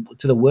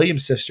the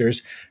Williams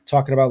sisters,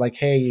 talking about like,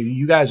 "Hey,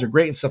 you guys are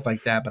great and stuff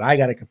like that, but I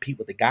got to compete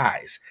with the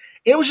guys."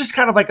 It was just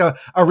kind of like a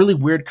really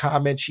weird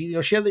comment. She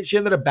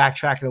ended up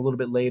backtracking a little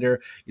bit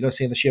later,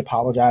 saying that she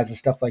apologized and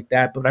stuff like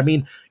that. But I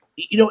mean,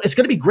 it's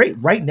going to be great.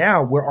 Right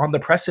now, we're on the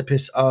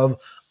precipice of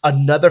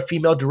another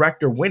female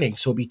director winning.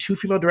 So it'll be two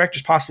female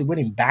directors possibly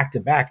winning back to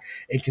back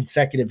in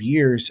consecutive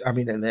years. I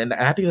mean, and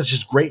I think that's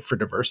just great for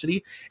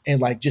diversity and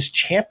like just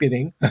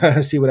championing.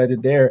 See what I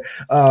did there?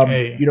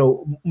 Hey,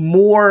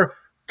 More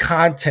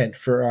content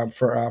for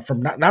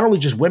from not only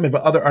just women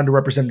but other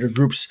underrepresented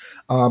groups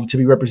to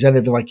be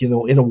representative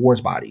in in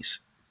awards bodies.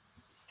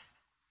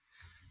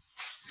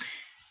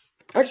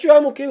 Actually,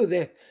 I'm okay with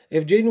that.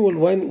 If Jane will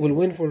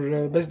win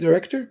for best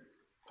director,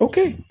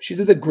 okay. She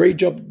did a great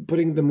job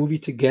putting the movie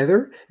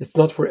together. It's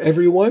not for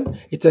everyone.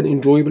 It's an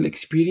enjoyable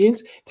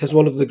experience. It has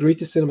one of the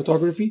greatest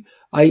cinematography.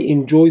 I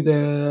enjoy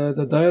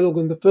the dialogue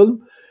in the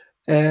film.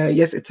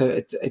 Yes, it's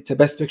a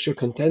best picture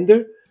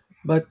contender,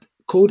 but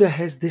Coda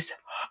has this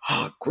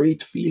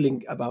great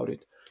feeling about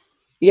it.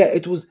 Yeah,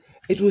 it was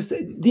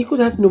they could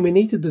have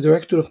nominated the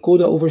director of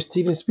Coda over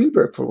Steven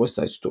Spielberg for West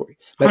Side Story.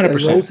 But hundred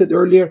as Raul percent. said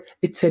earlier,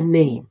 it's a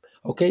name,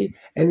 okay?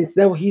 And it's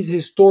now he's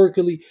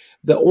historically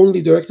the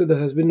only director that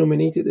has been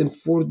nominated in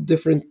four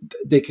different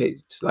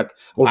decades, like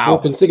or four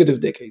Wow. consecutive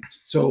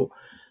decades. So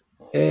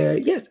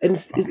yes, and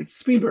it's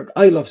Spielberg.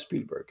 I love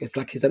Spielberg. It's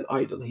like he's an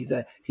idol. He's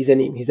a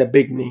name. He's a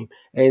big name,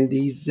 and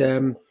he's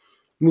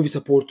movie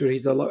supporter.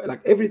 He's a lot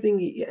like everything,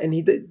 and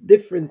he did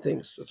different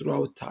things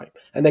throughout time.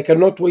 And I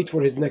cannot wait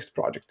for his next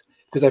project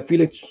because I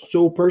feel it's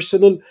so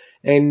personal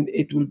and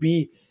it will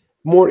be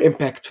more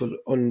impactful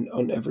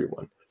on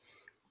everyone.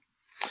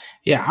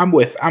 Yeah, I'm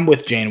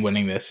with Jane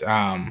winning this.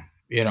 I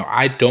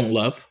don't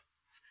love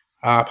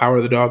Power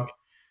of the Dog.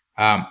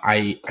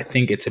 I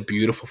think it's a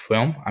beautiful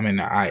film. I mean,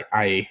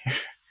 the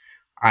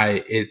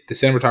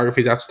cinematography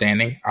is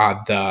outstanding.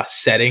 The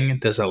setting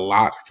does a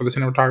lot for the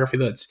cinematography.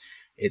 That's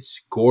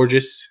it's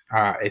gorgeous.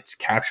 It's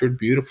captured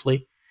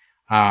beautifully.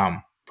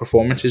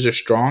 Performances are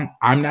strong.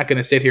 I'm not going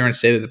to sit here and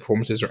say that the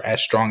performances are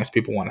as strong as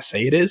people want to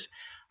say it is.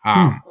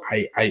 Hmm.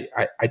 I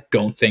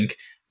don't think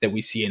that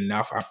we see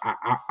enough.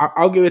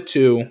 I'll give it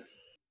to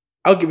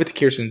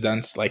Kirsten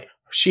Dunst. Like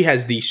she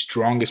has the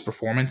strongest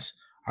performance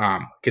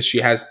because she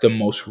has the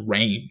most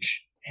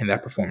range in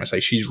that performance.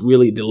 Like she's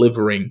really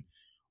delivering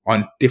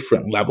on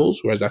different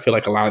levels, whereas I feel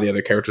like a lot of the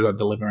other characters are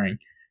delivering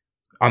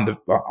on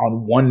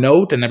one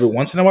note, and every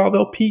once in a while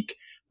they'll peak.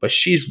 But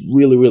she's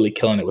really, really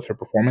killing it with her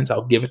performance.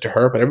 I'll give it to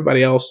her. But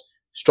everybody else,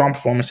 strong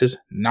performances,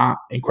 not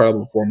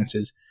incredible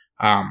performances.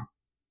 Um,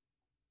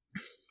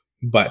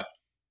 but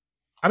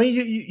I mean,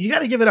 you got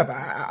to give it up.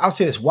 I'll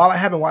say this: while I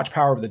haven't watched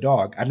Power of the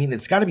Dog, I mean,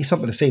 it's got to be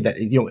something to say that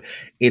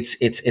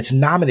it's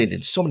nominated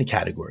in so many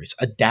categories.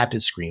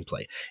 Adapted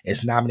screenplay,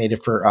 it's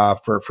nominated for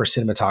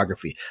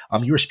cinematography.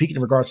 You were speaking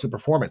in regards to the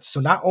performance. So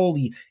not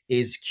only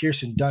is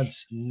Kirsten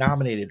Dunst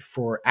nominated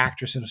for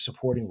actress in a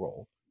supporting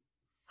role,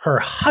 her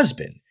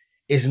husband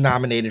is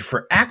nominated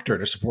for actor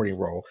in a supporting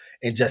role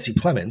in Jesse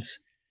Plemons.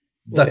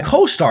 The Yeah,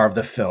 co-star of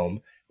the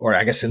film, or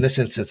I guess in this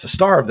instance, the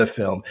star of the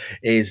film,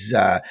 is you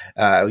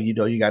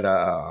got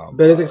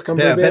Benedict Benedict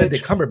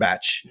Cumberbatch.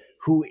 Cumberbatch,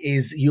 who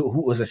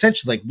was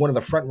essentially like one of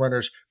the front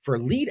runners for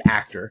lead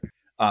actor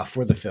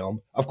for the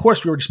film. Of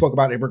course, we already spoke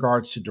about it in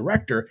regards to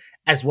director,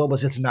 as well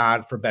as its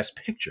nod for best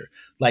picture.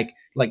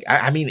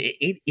 I mean,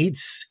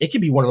 it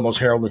could be one of the most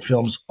heralded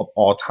films of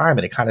all time,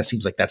 and it kind of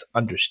seems like that's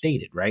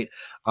understated, right?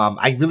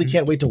 I really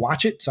can't wait to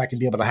watch it so I can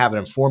be able to have an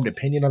informed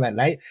opinion on that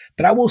night.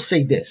 But I will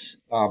say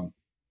this: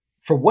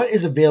 for what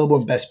is available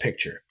in Best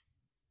Picture,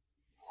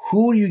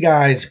 who do you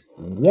guys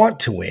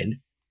want to win?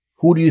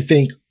 Who do you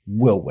think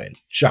will win?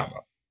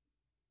 Shama.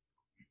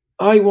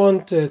 I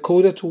want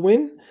Coda to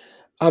win.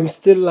 I'm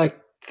still like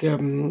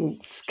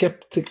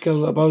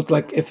skeptical about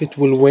like if it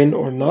will win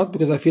or not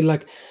because I feel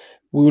like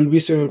we will be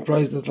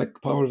surprised that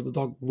like Power of the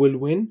Dog will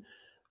win.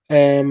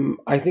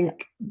 I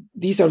think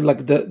these are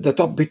like the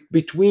top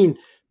between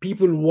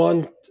people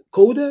want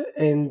Coda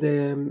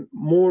and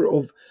more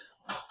of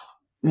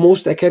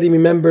most Academy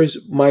members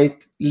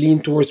might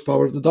lean towards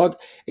Power of the Dog.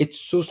 It's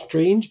so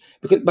strange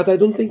because, but I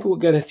don't think we're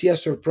gonna see a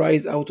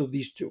surprise out of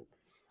these two.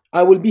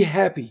 I will be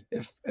happy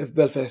if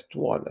Belfast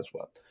won as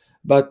well,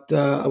 but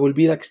I will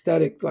be like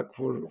ecstatic like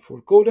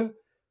for Coda.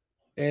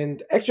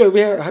 And actually, I'll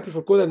be happy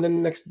for Coda and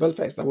then next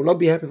Belfast. I will not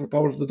be happy for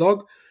Power of the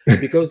Dog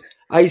because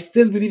I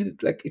still believe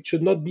that like it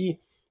should not be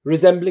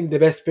resembling the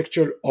best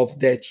picture of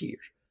that year.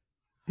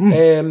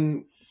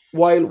 Mm.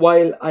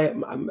 While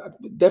I'm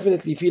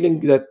definitely feeling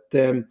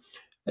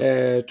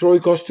that Troy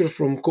Coster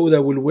from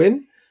Coda will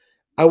win,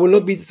 I will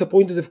not be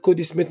disappointed if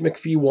Cody Smith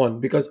McPhee won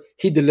because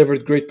he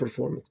delivered great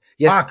performance.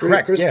 Yes,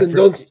 Correct. Yeah, Kristen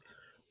Dunst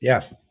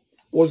yeah.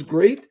 was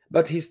great,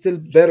 but he's still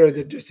better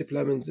than Jesse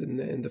Plemons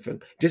in the film.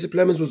 Jesse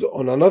Plemons was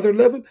on another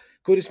level.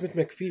 Cody Smith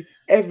McPhee,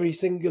 every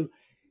single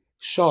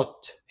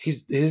shot,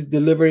 he's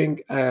delivering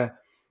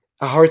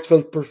a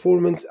heartfelt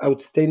performance,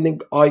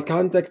 outstanding eye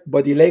contact,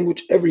 body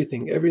language,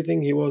 everything.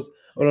 He was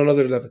on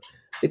another level.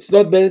 It's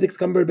not Benedict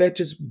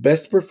Cumberbatch's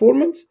best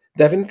performance,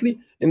 definitely.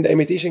 In The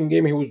Imitation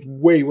Game, he was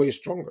way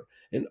stronger.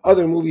 In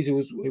other movies, he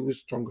was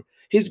stronger.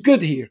 He's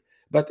good here,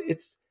 but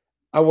it's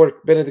our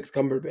Benedict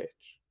Cumberbatch.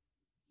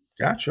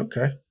 Gotcha.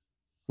 Okay.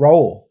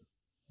 Raul,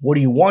 what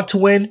do you want to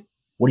win?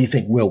 What do you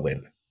think will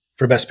win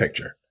for Best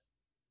Picture?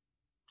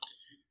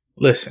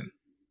 Listen.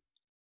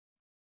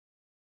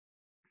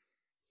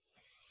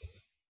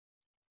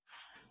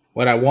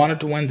 What I wanted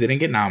to win didn't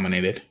get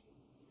nominated.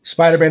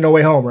 Spider-Man No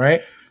Way Home,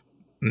 right?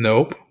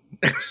 Nope.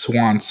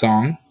 Swan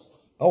Song.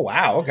 Oh,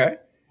 wow. Okay.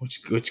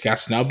 Which got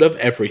snubbed of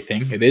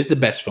everything. It is the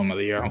best film of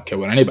the year. I don't care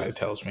what anybody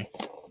tells me.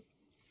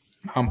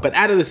 But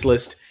out of this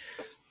list,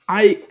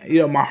 my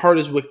heart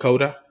is with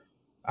Coda.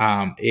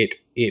 It's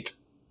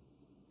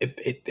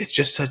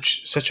just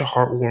such a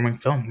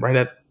heartwarming film.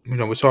 Right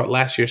we saw it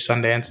last year,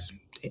 Sundance.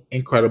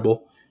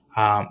 Incredible.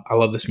 I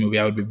love this movie.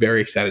 I would be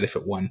very excited if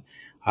it won.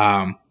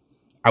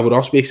 I would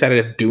also be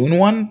excited if Dune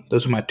won.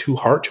 Those are my two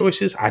heart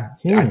choices. I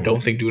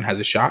don't think Dune has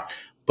a shot,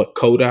 but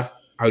Coda,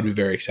 I would be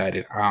very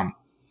excited.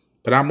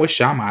 But I'm with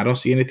Shama. I don't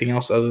see anything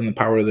else other than The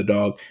Power of the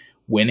Dog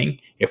winning.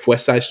 If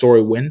West Side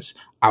Story wins,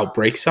 I'll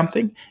break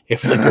something.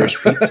 If Licorice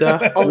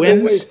Pizza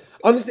wins, wait.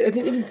 Honestly, I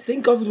didn't even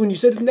think of it when you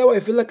said it. Now I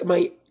feel like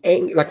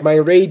my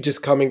rage is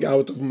coming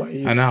out of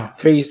my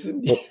face.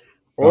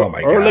 Or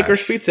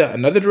Licorice Pizza,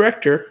 another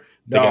director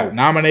that got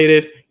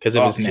nominated because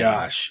of his name.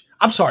 Gosh.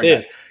 I'm sorry,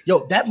 guys.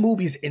 Yo, that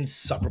movie's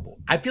insufferable.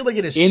 I feel like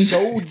it is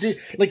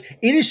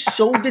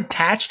so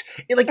detached.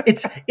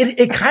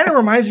 It kind of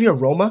reminds me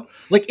of Roma.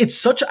 Like it's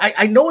such.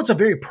 I know it's a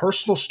very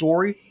personal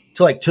story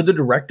to the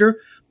director,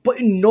 but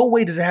in no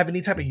way does it have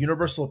any type of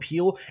universal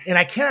appeal. And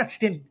I cannot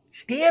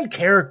stand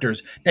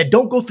characters that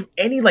don't go through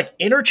any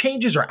inner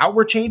changes or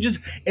outward changes.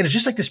 And it's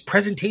just like this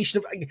presentation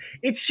of.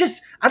 It's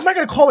just. I'm not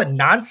gonna call it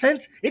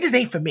nonsense. It just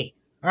ain't for me.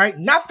 All right,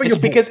 not for it's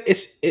your because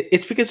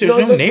it's because there's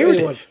no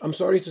narrative. I'm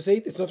sorry to say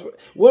it. It's not.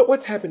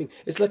 What's happening?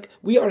 It's like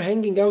we are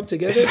hanging out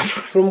together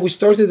from we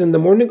started in the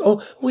morning.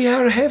 Oh, we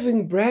are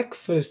having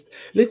breakfast.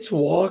 Let's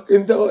walk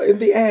in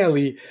the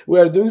alley. We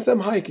are doing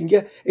some hiking.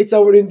 Yeah, it's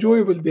our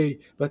enjoyable day.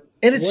 And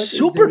it's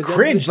super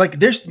cringe. Like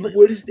there's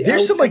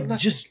some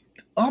just.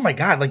 Oh my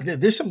god!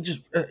 There's some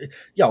just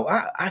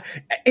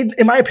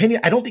in my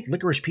opinion, I don't think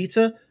Licorice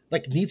Pizza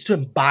needs to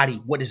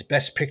embody what is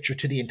Best Picture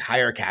to the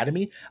entire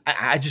Academy.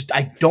 I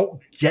don't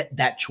get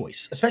that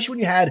choice, especially when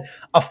you had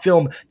a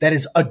film that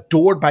is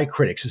adored by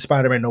critics in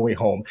Spider-Man No Way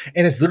Home,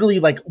 and is literally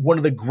one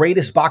of the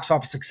greatest box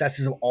office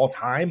successes of all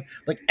time.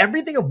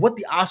 Everything of what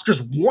the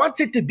Oscars wants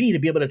it to be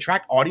able to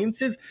attract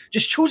audiences,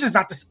 just chooses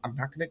not to. I'm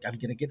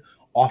gonna get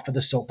off of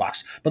the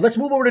soapbox, but let's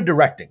move over to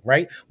directing.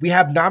 Right, we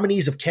have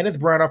nominees of Kenneth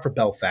Branagh for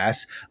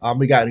Belfast.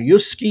 We got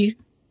Ryusuke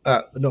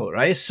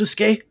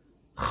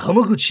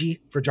Hamaguchi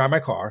for Drive My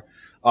Car,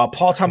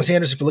 Paul Thomas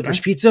Anderson for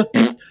Licorice Pizza,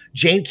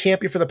 Jane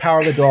Campion for The Power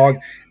of the Dog,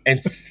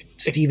 and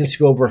Steven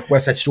Spielberg for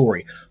West Side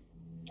Story.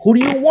 Who do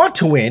you want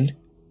to win?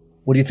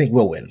 What do you think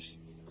will win?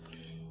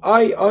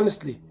 I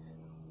honestly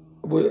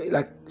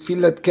feel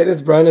that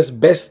Kenneth Branagh's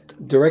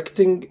best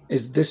directing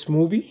is this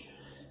movie.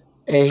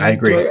 And I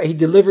agree. He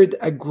delivered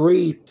a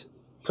great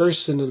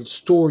personal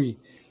story,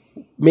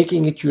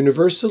 making it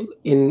universal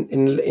in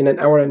an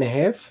hour and a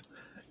half.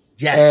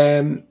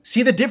 Yes.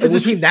 See the difference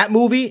between that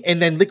movie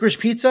and then Licorice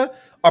Pizza?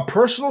 A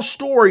personal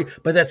story,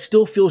 but that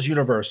still feels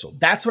universal.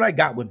 That's what I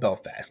got with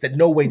Belfast. That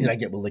no way did I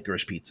get with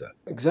Licorice Pizza.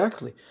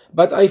 Exactly.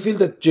 But I feel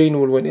that Jane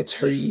will win. It's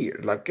her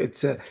year.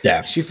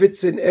 She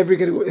fits in every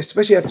category,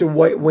 especially after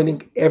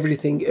winning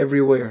everything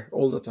everywhere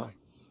all the time.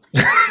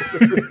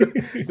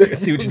 I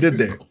see what you did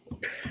there.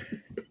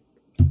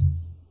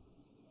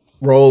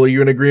 Roll, are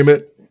you in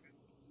agreement?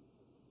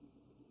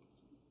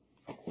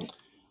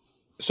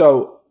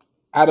 So,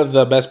 out of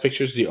the Best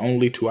Pictures, the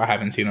only two I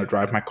haven't seen are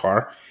Drive My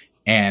Car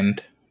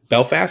and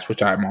Belfast,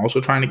 which I'm also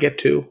trying to get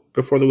to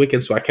before the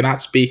weekend, so I cannot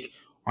speak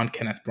on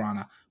Kenneth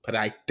Branagh, but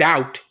I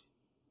doubt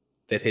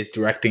that his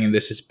directing in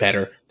this is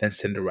better than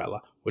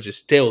Cinderella, which is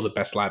still the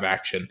best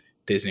live-action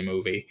Disney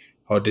movie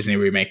or Disney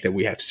remake that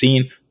we have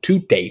seen to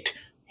date.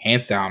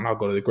 Hands down, I'll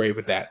go to the grave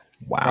with that.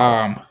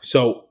 Wow.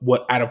 So,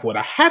 out of what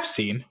I have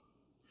seen,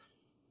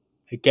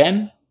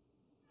 again,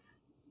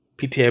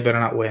 PTA better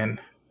not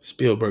win.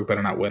 Spielberg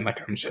better not win. My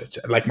friends are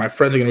going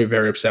to be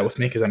very upset with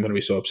me because I'm going to be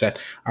so upset.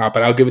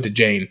 But I'll give it to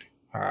Jane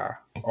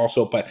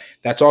also. But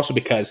that's also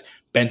because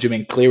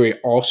Benjamin Cleary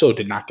also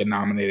did not get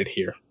nominated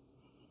here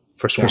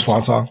for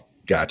Swan Song.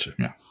 Gotcha.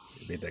 Yeah.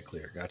 You made that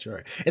clear. Gotcha. All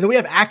right. And then we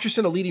have actress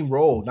in a leading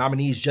role.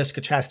 Nominees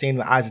Jessica Chastain in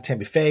The Eyes of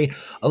Tammy Faye,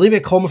 Olivia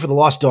Colman for The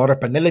Lost Daughter,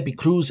 Penelope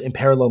Cruz in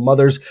Parallel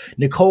Mothers,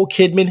 Nicole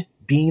Kidman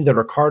being The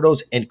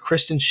Ricardos, and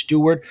Kristen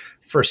Stewart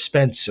for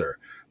Spencer.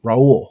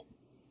 Raul,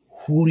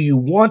 who do you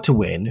want to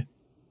win?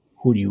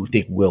 Who do you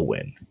think will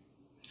win?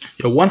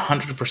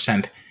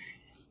 100%.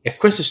 If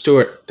Kristen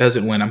Stewart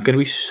doesn't win, I'm going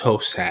to be so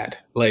sad.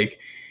 I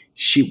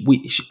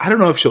don't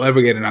know if she'll ever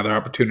get another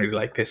opportunity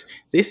like this.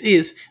 This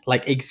is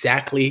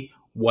exactly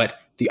what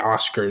the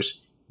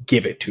Oscars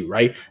give it to,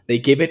 right? They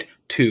give it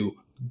to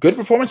Good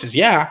performances,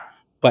 yeah,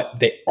 but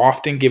they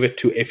often give it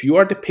to, if you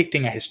are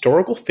depicting a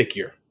historical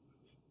figure,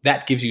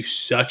 that gives you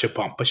such a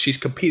bump. But she's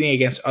competing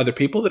against other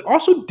people that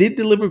also did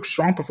deliver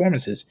strong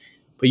performances.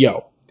 But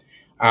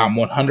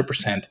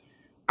 100%,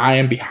 I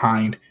am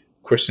behind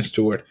Kristen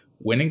Stewart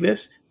winning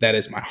this. That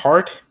is my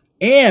heart.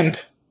 And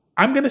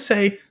I'm going to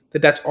say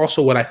that that's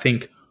also what I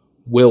think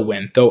will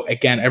win. Though,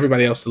 again,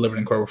 everybody else delivered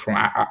incredible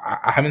performance.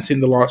 I haven't seen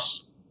The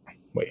Lost.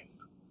 Wait.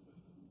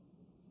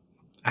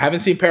 I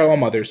haven't seen Parallel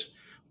Mothers,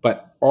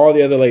 but all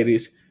the other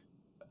ladies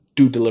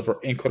do deliver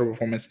incredible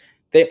performance.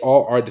 They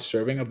all are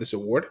deserving of this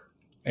award.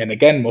 And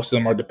again, most of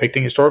them are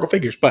depicting historical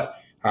figures. But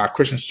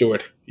Kristen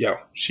Stewart,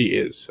 she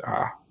is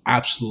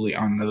absolutely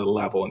on another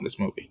level in this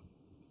movie.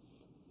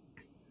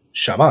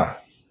 Shama.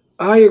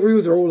 I agree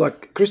with Ro.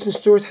 Like Kristen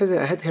Stewart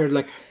had her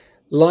like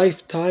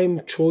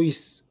lifetime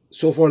choice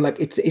so far. Like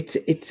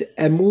it's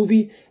a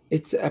movie.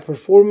 It's a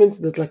performance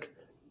that like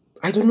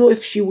I don't know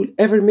if she will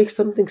ever make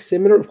something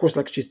similar. Of course,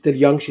 like she's still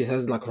young. She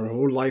has like her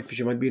whole life.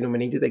 She might be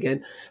nominated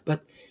again,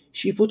 but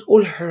she put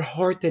all her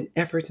heart and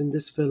effort in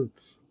this film,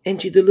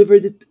 and she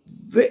delivered it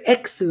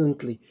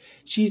excellently.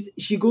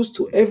 She goes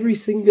to every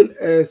single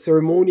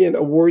ceremony and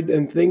award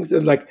and things,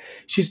 and like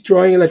she's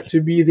trying like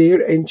to be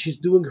there, and she's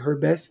doing her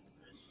best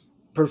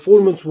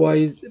performance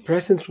wise,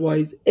 presence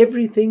wise,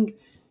 everything.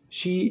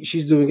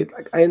 She's doing it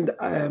like, and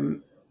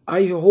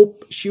I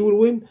hope she will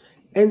win,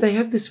 and I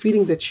have this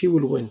feeling that she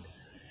will win.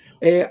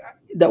 uh,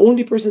 the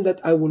only person that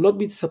I will not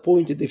be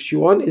disappointed if she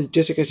won is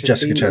Jessica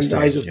Jessica Chastain in The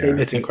Eyes Chastain. of Yeah.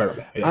 Tammy It's Faye.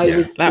 incredible. I Yeah.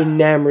 was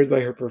enamored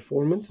by her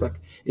performance. Like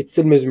it's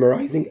still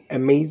mesmerizing,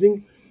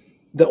 amazing.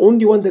 The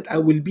only one that I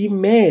will be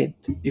mad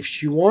if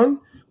she won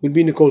will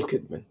be Nicole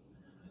Kidman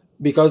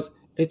because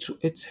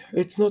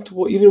it's not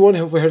even one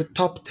of her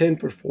top 10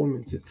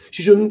 performances.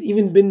 She shouldn't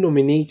even been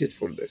nominated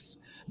for this.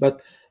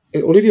 But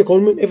Olivia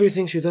Colman,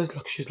 everything she does,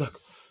 like she's like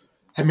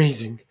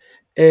amazing.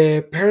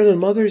 Parallel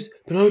Mothers,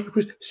 Penelope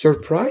Cruz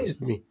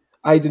surprised me.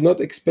 I did not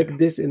expect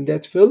this in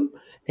that film,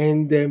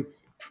 and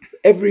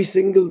every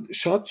single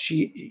shot,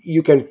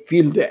 you can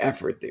feel the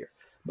effort there.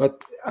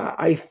 But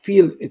I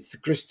feel it's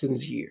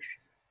Kristen's year.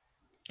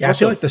 Yeah, I Also,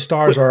 feel like the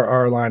stars quick-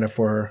 are lining up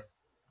for her.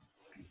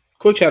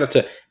 Quick shout out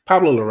to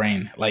Pablo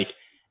Larraín. Like,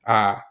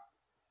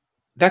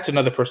 that's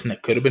another person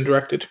that could have been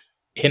directed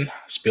in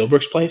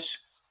Spielberg's place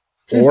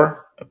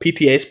or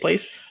PTA's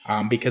place.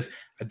 Because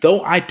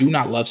though I do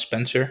not love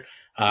Spencer,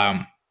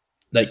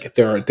 like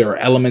there are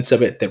elements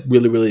of it that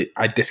really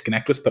I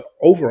disconnect with. But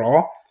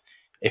overall,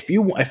 if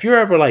you're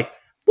ever like,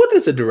 what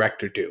does a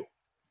director do?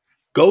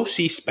 Go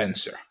see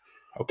Spencer.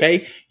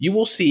 Okay, you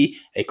will see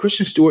a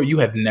Kristen Stewart you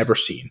have never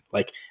seen.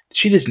 Like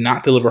she does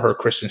not deliver her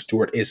Kristen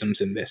Stewart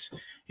isms in this,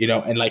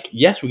 and like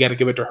yes, we got to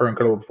give it to her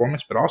incredible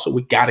performance, but also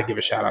we got to give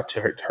a shout out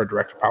to her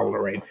director Paolo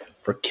Larraín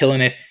for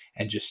killing it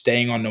and just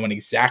staying on, knowing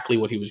exactly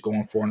what he was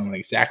going for, knowing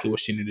exactly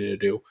what she needed to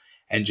do,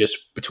 and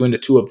just between the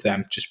two of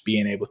them, just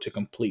being able to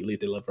completely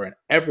deliver. And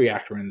every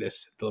actor in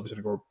this delivers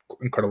an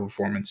incredible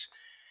performance,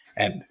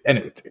 and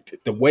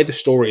the way the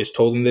story is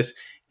told in this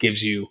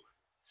gives you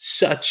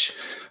such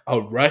a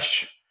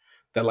rush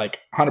that like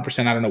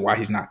 100% I don't know why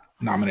he's not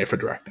nominated for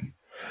directing.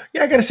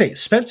 Yeah, I gotta say,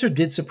 Spencer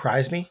did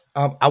surprise me.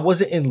 I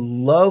wasn't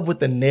in love with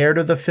the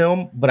narrative of the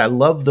film, but I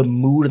loved the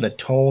mood and the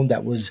tone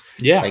that was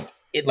Yeah,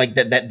 like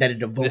that it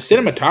the evoked.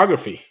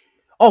 cinematography.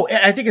 Oh,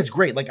 I think it's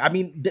great. Like, I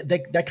mean,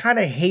 that kind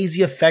of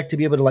hazy effect to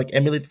be able to like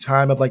emulate the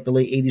time of like the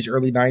late '80s,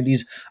 early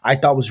 '90s, I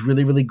thought was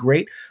really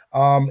great.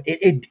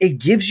 It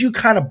gives you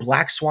kind of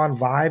Black Swan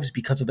vibes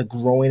because of the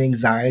growing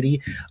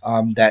anxiety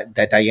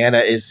that Diana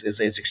is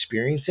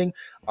experiencing.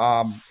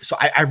 So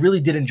I really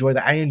did enjoy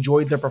that. I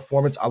enjoyed their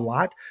performance a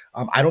lot.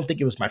 I don't think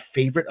it was my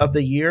favorite of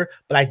the year,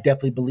 but I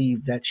definitely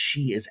believe that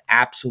she is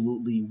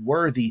absolutely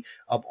worthy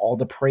of all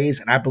the praise.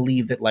 And I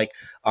believe that like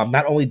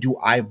not only do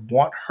I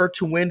want her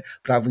to win,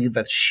 but I believe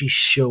that she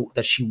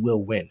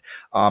will win.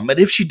 And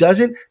if she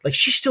doesn't, like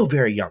she's still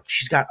very young.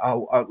 She's got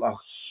a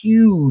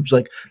huge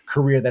like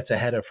career that's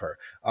ahead of her.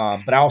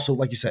 But I also,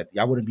 like you said,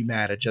 I wouldn't be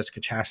mad at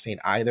Jessica Chastain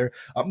either.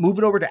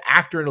 Moving over to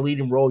actor in a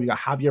leading role, you got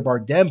Javier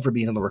Bardem for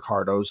being in The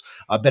Ricardos,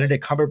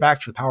 Benedict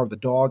Cumberbatch for Power of the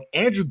Dog,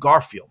 Andrew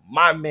Garfield,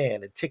 my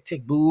man, in Tick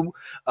Tick Boom,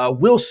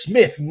 Will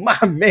Smith, my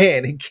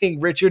man, in King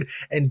Richard,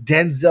 and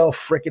Denzel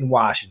frickin'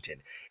 Washington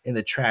in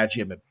The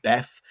Tragedy of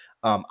Macbeth.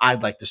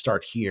 I'd like to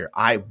start here.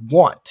 I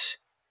want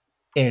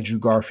Andrew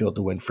Garfield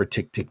to win for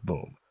Tick Tick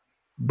Boom,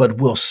 but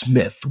Will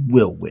Smith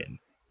will win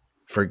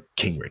for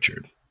King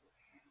Richard.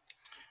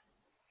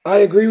 I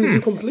agree with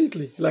you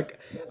completely. Like,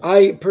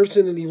 I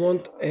personally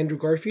want Andrew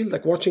Garfield.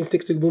 Like watching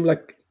Tick Tick Boom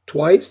like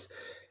twice,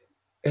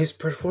 his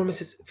performance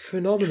is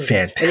phenomenal.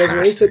 Fantastic. And as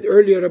I said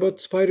earlier about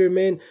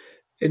Spider-Man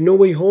and No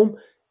Way Home,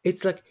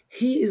 it's like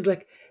he is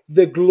like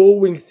the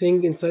glowing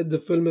thing inside the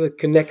film that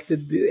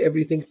connected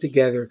everything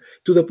together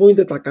to the point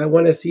that like I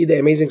want to see the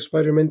Amazing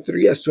Spider-Man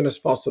 3 as soon as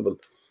possible,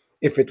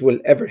 if it will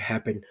ever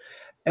happen.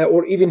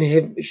 Or even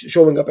him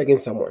showing up again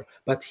somewhere.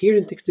 But here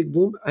in Tick Tick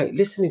Boom,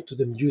 listening to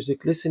the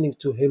music, listening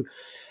to him,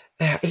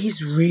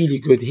 he's really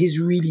good. He's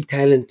really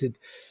talented.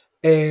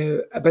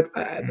 But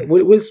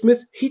Will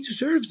Smith, he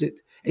deserves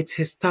it. It's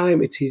his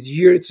time. It's his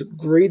year. It's a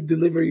great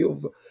delivery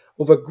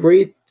of a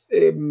great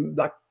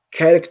like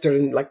character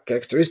and like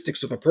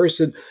characteristics of a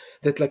person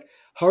that like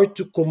hard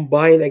to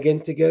combine again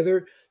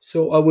together.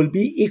 So I will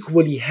be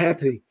equally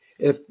happy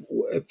if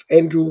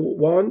Andrew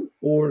won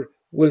or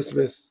Will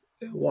Smith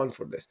won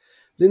for this.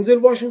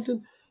 Denzel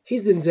Washington,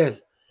 he's Denzel.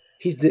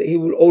 He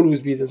will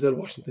always be Denzel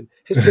Washington.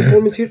 His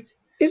performance here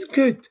is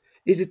good.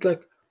 Is it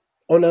like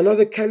on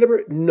another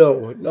caliber?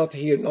 No, not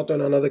here, not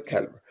on another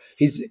caliber.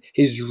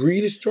 He's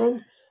really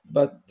strong,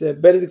 but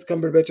Benedict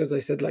Cumberbatch, as I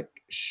said, like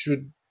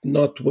should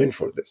not win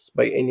for this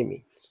by any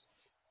means.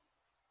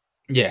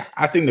 Yeah,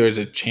 I think there is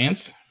a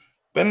chance.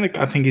 Benedict,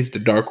 I think he's the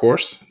dark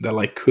horse that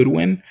like could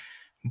win.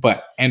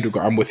 But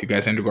I'm with you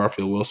guys. Andrew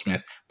Garfield, Will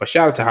Smith. But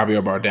shout out to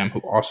Javier Bardem,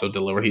 who also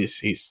delivered.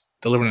 He's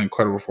delivered an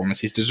incredible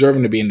performance. He's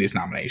deserving to be in these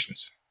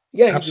nominations.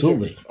 Yeah,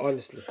 Absolutely. Deserves,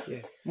 honestly,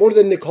 yeah, more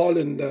than Nicole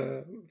and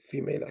the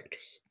female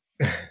actress.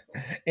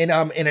 In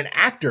an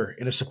actor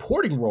in a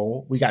supporting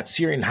role, we got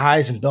Syrian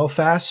Hayes in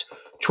Belfast,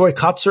 Troy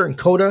Kotzer in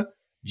Coda,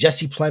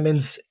 Jesse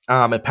Plemons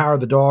in Power of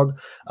the Dog,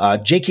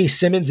 J.K.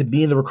 Simmons in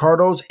Being the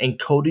Ricardos, and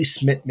Cody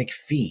Smith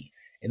McPhee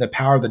in The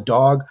Power of the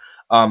Dog.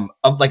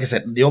 Like I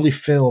said, the only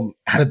film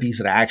out of these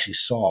that I actually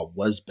saw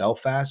was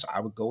Belfast. So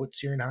I would go with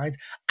Syrian Hayes.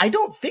 I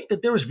don't think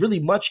that there was really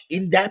much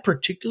in that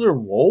particular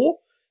role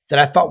that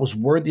I thought was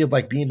worthy of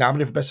like being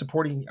nominated for Best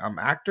Supporting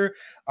Actor.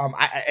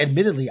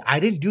 Admittedly, I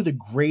didn't do the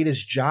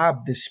greatest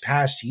job this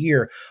past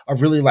year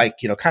of really like,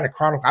 kind of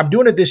chronicle. I'm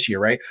doing it this year,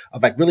 right?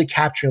 Of like really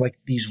capturing like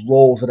these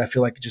roles that I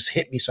feel like just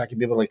hit me so I can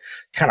be able to like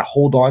kind of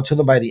hold on to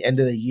them by the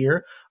end of the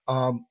year.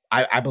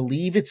 I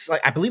believe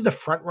the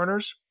front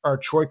runners are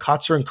Troy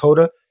Kotzer and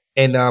Coda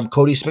and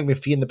Cody Smith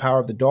McPhee in The Power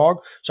of the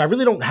Dog. So I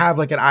really don't have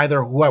like an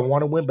either who I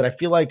want to win, but I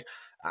feel like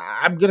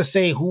I'm going to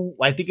say who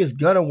I think is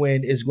going to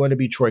win is going to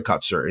be Troy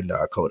Kotzer in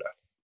Coda.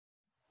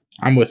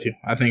 I'm with you.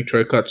 I think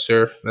Troy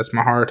Kotzer, that's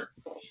my heart.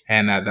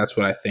 And that's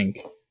what I think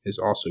is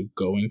also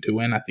going to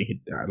win. I think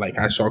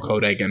I saw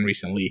Coda again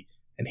recently,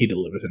 and he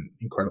delivers an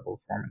incredible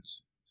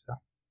performance. So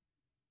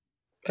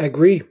I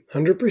agree,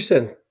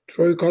 100%.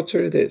 Troy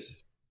Kotzer it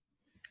is.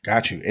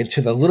 Got you.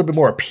 Into the little bit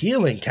more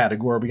appealing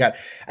category, we got,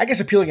 I guess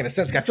appealing in a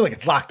sense, I feel like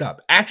it's locked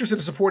up. Actress in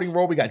a supporting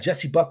role, we got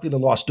Jessie Buckley in The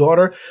Lost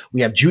Daughter.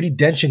 We have Judi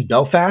Dench in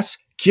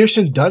Belfast.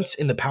 Kirsten Dunst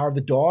in The Power of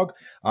the Dog.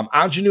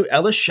 Anjanou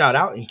Ellis, shout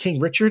out, in King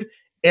Richard.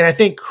 And I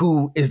think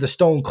who is the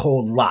stone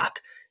cold lock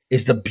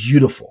is the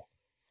beautiful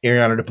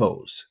Ariana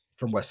DeBose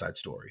from West Side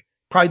Story.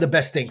 Probably the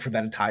best thing from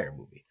that entire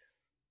movie.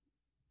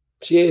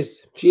 She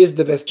is. She is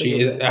the best thing. She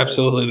is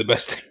absolutely the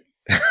best thing.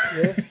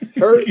 Yeah.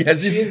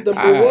 She is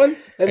number one,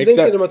 and then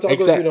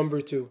cinematography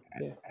number two.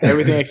 Yeah.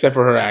 Everything except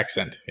for her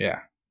accent. Yeah.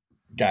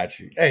 Got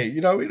you. Hey,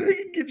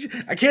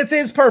 I can't say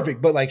it's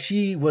perfect, but like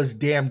she was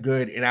damn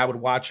good, and I would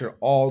watch her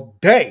all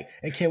day,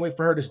 and can't wait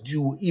for her to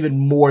do even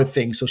more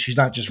things, so she's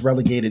not just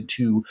relegated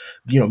to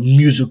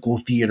musical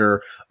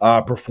theater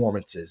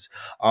performances.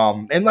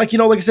 And like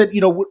I said,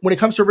 when it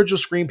comes to original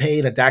screenplay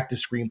and adaptive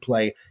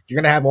screenplay,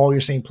 you're gonna have all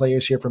your same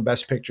players here from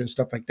Best Picture and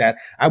stuff like that.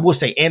 I will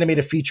say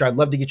animated feature. I'd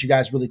love to get you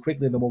guys really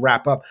quickly, and then we'll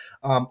wrap up.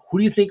 Who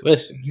do you think?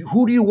 Listen,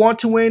 who do you want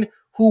to win?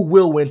 Who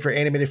will win for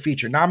animated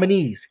feature?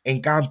 Nominees: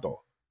 Encanto,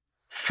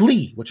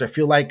 Flea, which I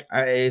feel like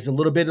is a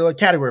little bit of a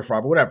category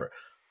fraud, but whatever.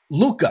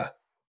 Luca,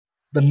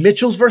 The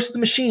Mitchells versus the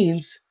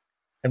Machines,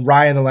 and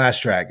Raya and the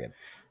Last Dragon.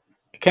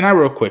 Can I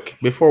real quick,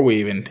 before we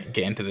even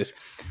get into this,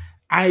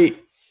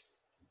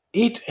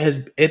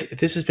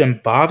 this has been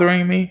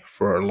bothering me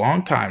for a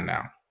long time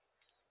now.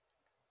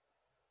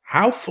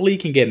 How Flea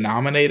can get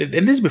nominated,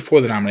 and this is before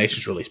the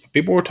nominations release, but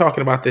people were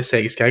talking about this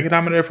saying, can I get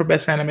nominated for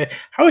Best Animation?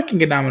 How it can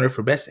get nominated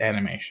for Best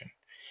Animation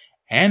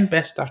and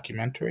Best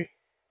Documentary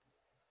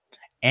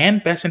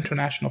and Best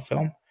International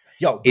Film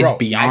is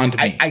beyond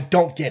me. I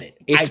don't get it.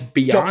 It's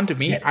beyond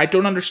me. I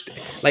don't understand.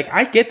 Like,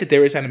 I get that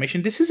there is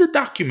animation. This is a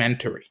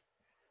documentary.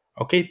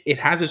 Okay? It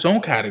has its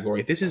own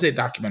category. This is a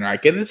documentary. I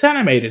get it's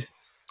animated.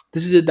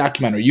 This is a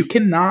documentary. You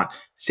cannot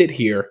sit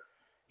here.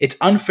 It's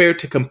unfair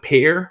to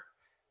compare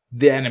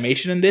the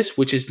animation in this,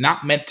 which is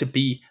not meant to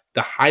be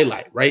the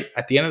highlight, right?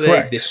 At the end of the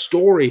day, the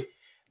story,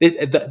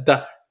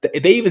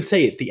 they even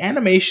say it. The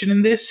animation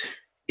in this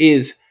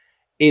is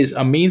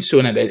a means to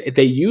an end.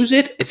 They use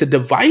it. It's a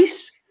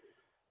device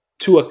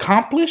to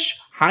accomplish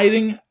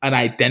hiding an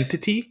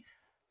identity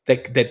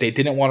that they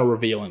didn't want to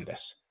reveal in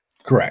this.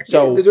 Correct.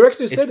 So the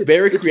director said it's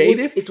very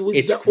creative. It was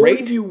it's the great.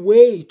 only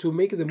way to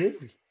make the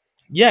movie.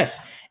 Yes,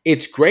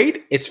 it's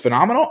great. It's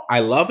phenomenal. I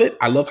love it.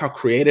 I love how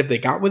creative they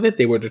got with it.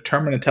 They were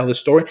determined to tell the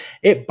story.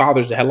 It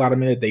bothers the hell out of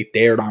me that they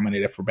dare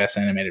nominate it for Best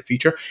Animated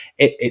Feature.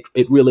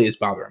 It really is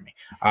bothering me.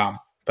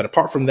 But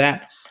apart from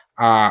that,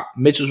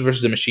 Mitchells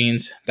versus the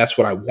Machines, that's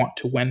what I want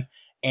to win.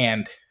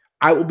 And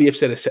I will be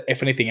upset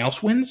if anything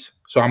else wins.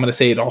 So I'm going to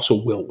say it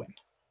also will win.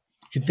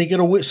 You think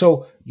it'll win?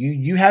 So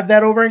you have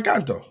that over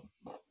Encanto?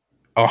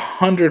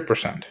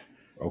 100%.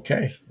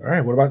 Okay. All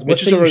right. What about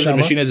Mitchells versus the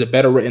Machine is a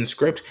better written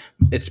script.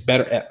 It's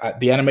better.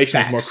 The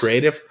animation is more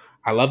creative.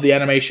 I love the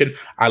animation.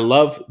 I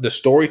love the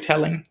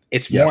storytelling.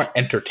 It's more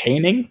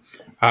entertaining.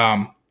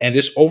 and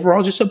just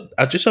overall, just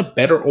a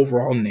better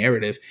overall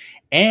narrative.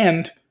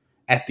 And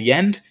at the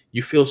end,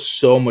 you feel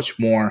so much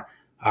more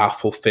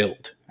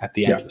fulfilled at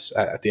the end of this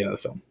at the end of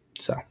the film.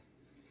 So,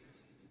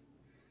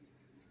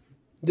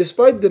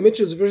 Despite the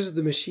Mitchells versus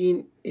the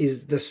Machine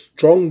is the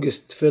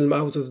strongest film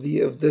out of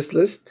this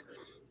list,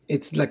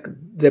 it's like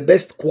the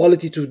best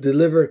quality to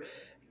deliver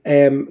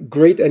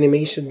great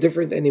animation,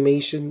 different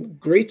animation,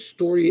 great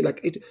story.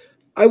 Like it,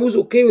 I was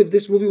okay if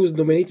this movie was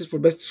nominated for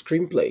best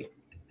screenplay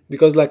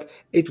because like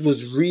it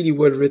was really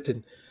well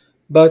written.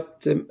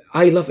 But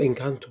I love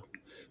Encanto,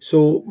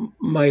 so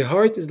my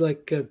heart is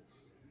like,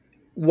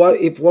 what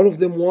if one of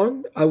them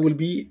won? I will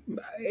be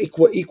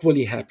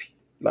equally happy.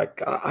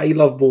 Like I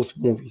love both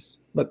movies,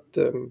 but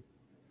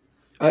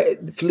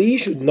Flea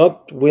should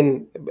not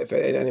win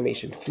an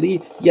animation.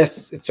 Flea,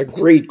 yes, it's a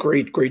great,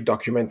 great, great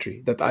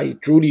documentary that I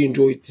truly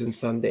enjoyed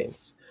since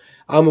Sundance.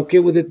 I'm okay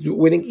with it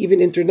winning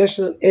even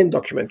international and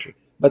documentary,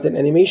 but an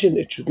animation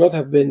it should not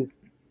have been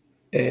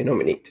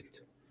nominated.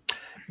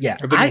 Yeah,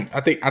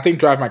 I think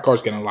Drive My Car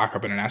is going to lock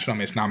up international. I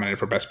mean, it's nominated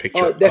for Best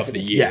Picture of the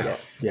year.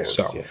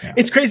 So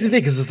it's crazy to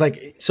think because it's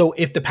like, so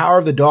if The Power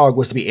of the Dog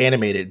was to be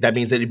animated, that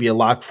means that it'd be a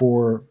lock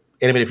for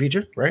animated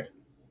feature, right?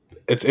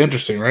 It's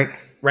interesting, right?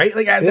 Right?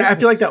 Like I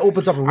feel like that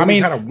opens up a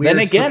really kind of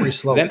weird, slippery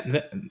slope.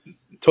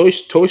 Toy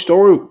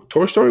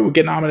Story would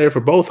get nominated for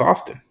both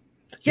often.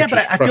 Yeah, but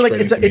I feel like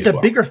it's a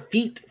bigger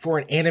feat for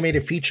an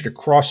animated feature to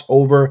cross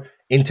over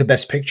into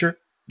Best Picture.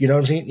 You know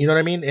what I'm saying? You know what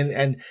I mean?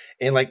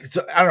 And like,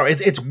 so, I don't know.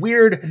 It's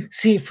weird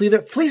seeing Flea.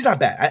 Flea's not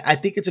bad. I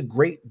think it's a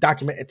great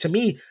document. To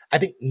me, I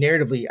think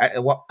narratively,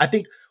 I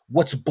think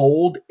what's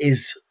bold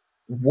is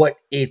what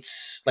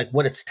it's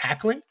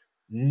tackling,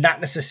 not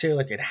necessarily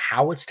like in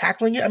how it's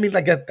tackling it. I mean,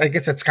 like I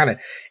guess that's kind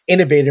of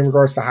innovative in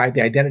regards to hide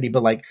the identity.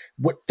 But like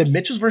what the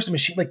Mitchells versus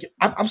Machine, like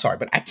I'm sorry,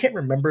 but I can't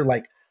remember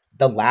like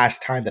the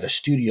last time that a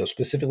studio,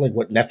 specifically like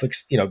what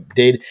Netflix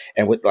did,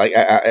 and with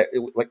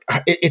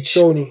it's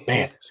Sony,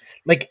 man.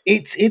 Like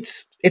it's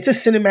a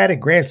cinematic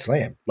grand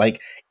slam. Like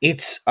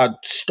it's a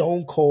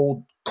stone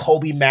cold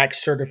Kobe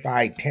Max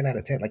certified 10 out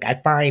of 10. Like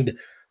I find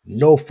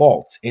no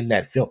faults in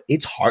that film.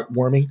 It's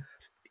heartwarming.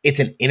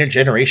 It's an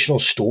intergenerational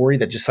story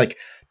that just like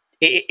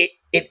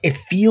it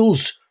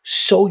feels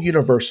so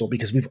universal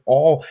because we've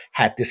all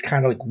had this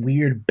kind of like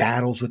weird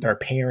battles with our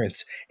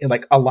parents. And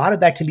like a lot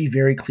of that can be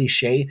very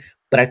cliche,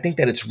 but I think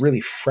that it's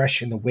really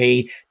fresh in the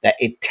way that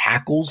it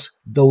tackles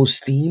those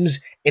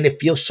themes and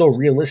it feels so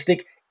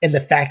realistic. And the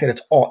fact that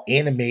it's all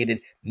animated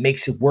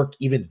makes it work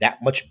even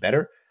that much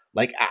better.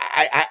 Like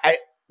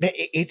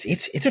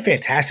it's a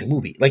fantastic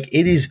movie. Like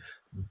it is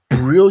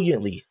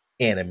brilliantly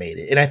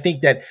animated, and I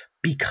think that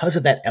because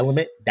of that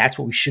element, that's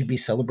what we should be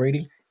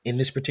celebrating in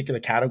this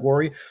particular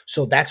category.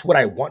 So that's what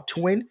I want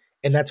to win,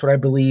 and that's what I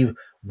believe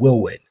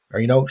will win.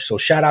 Or so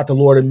shout out to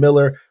Lord and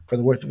Miller for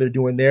the work that they're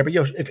doing there. But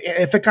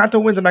if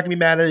Encanto wins, I'm not gonna be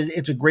mad at it.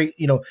 It's a great,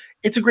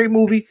 it's a great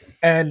movie,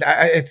 and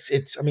I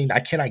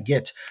cannot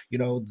get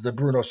the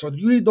Bruno song.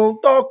 You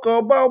don't talk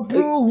about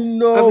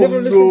Bruno. I've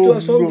never listened to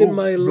a song in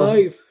my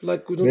life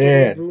like we don't talk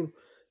about Bruno.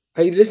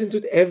 I listen to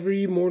it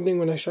every morning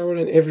when I shower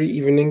and every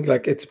evening.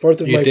 Like it's part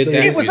of my playlist. You did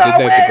that with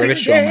The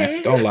Greatest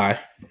Showman. Don't lie.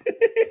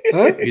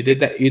 Huh? You did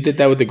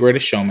that with The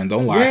Greatest Showman.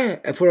 Don't lie.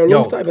 Yeah, for a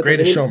long time. But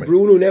Greatest Showman.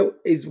 Bruno now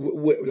is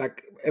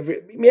like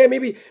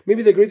maybe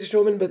The Greatest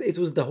Showman, but it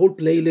was the whole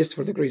playlist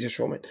for The Greatest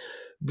Showman.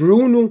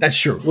 Bruno, that's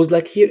true. Was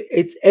like here.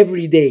 It's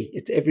every day.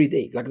 It's every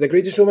day. Like The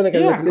Greatest Showman, I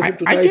can listen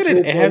to. I get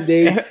it.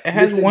 It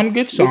has one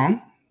good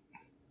song.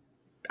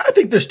 I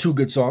think there's two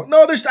good songs.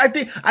 No,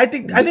 I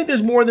think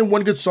there's more than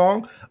one good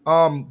song.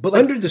 But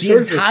like under the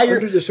surface,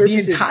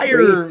 the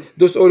entire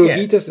Dos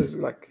Oruguitas is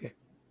like.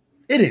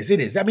 It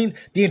is. I mean,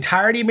 the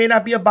entirety may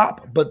not be a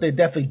bop, but it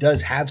definitely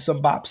does have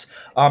some bops.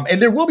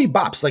 And there will be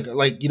bops like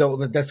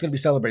that's going to be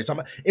celebrated. So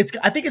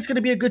I think it's going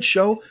to be a good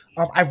show.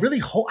 I really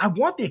hope. I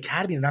want the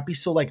Academy to not be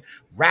so like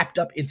wrapped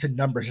up into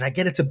numbers. And I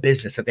get it's a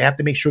business that they have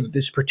to make sure that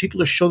this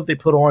particular show that they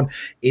put on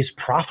is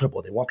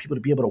profitable. They want people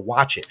to be able to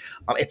watch it.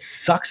 It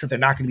sucks that they're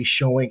not going to be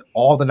showing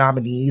all the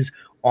nominees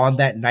on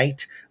that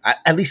night,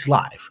 at least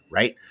live,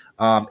 right?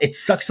 It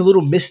sucks the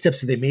little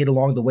missteps that they made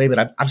along the way,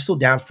 but I'm still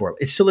down for it.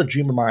 It's still a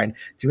dream of mine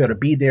to be able to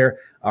be there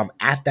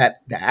at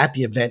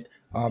the event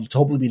to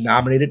hopefully be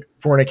nominated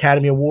for an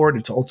Academy Award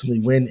and to ultimately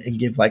win and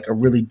give like a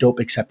really dope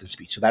acceptance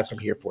speech. So that's what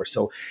I'm here for.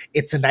 So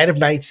it's a night of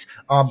nights.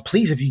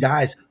 Please, if you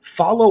guys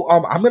follow,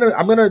 I'm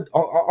gonna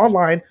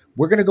online.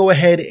 We're gonna go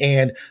ahead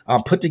and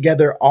put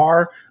together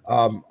our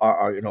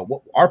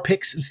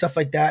picks and stuff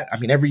like that. I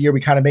mean, every year we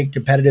kind of make it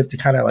competitive to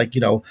kind of like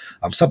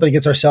something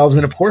against ourselves,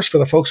 and of course for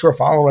the folks who are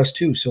following us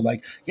too. So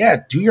like,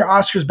 yeah, do your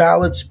Oscars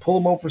ballots, pull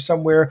them over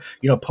somewhere,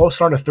 post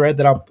it on a thread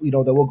that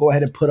that we'll go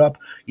ahead and put up,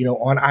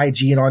 on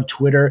IG and on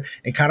Twitter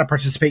and kind of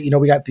participate.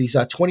 We got these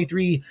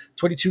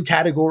 22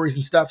 categories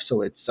and stuff,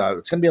 so it's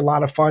gonna be a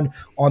lot of fun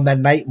on that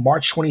night,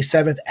 March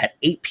 27th at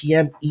 8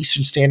 p.m.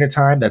 Eastern Standard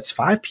Time. That's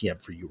 5 p.m.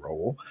 for you,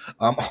 Raul,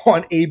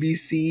 on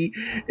ABC,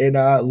 and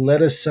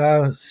let us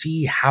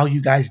see how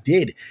you guys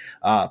did.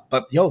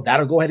 But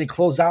that'll go ahead and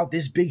close out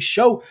this big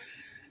show.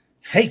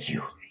 Thank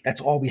you.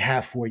 That's all we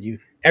have for you.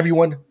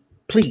 Everyone,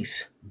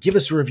 please give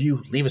us a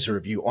review, leave us a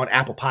review on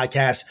Apple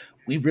Podcasts.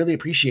 We really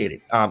appreciate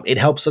it. It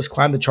helps us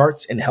climb the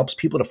charts and helps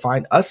people to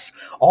find us.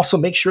 Also,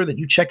 make sure that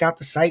you check out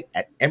the site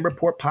at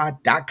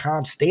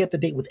mreportpod.com. Stay up to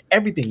date with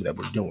everything that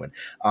we're doing.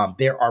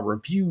 There are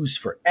reviews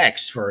for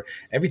X, for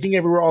Everything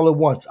Everywhere All at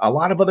Once. A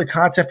lot of other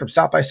content from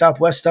South by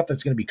Southwest stuff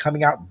that's going to be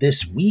coming out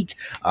this week.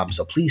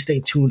 So please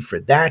stay tuned for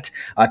that.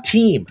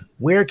 Team,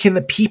 where can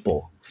the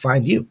people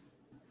find you?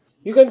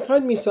 You can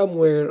find me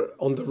somewhere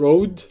on the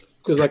road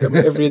because like I'm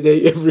every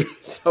day, every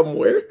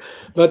somewhere.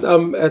 But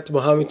I'm at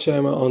Mohammed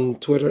Chama on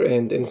Twitter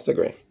and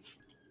Instagram.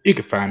 You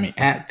can find me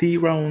at the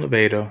Ron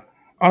Levedo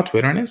on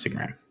Twitter and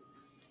Instagram.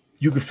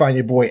 You can find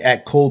your boy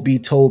at Colby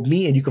Told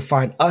Me, and you can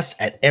find us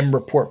at M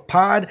Report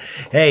Pod.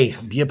 Hey,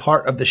 be a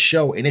part of the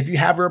show. And if you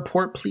have a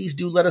report, please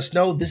do let us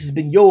know. This has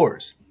been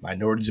yours,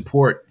 Minority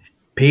Report.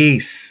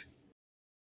 Peace.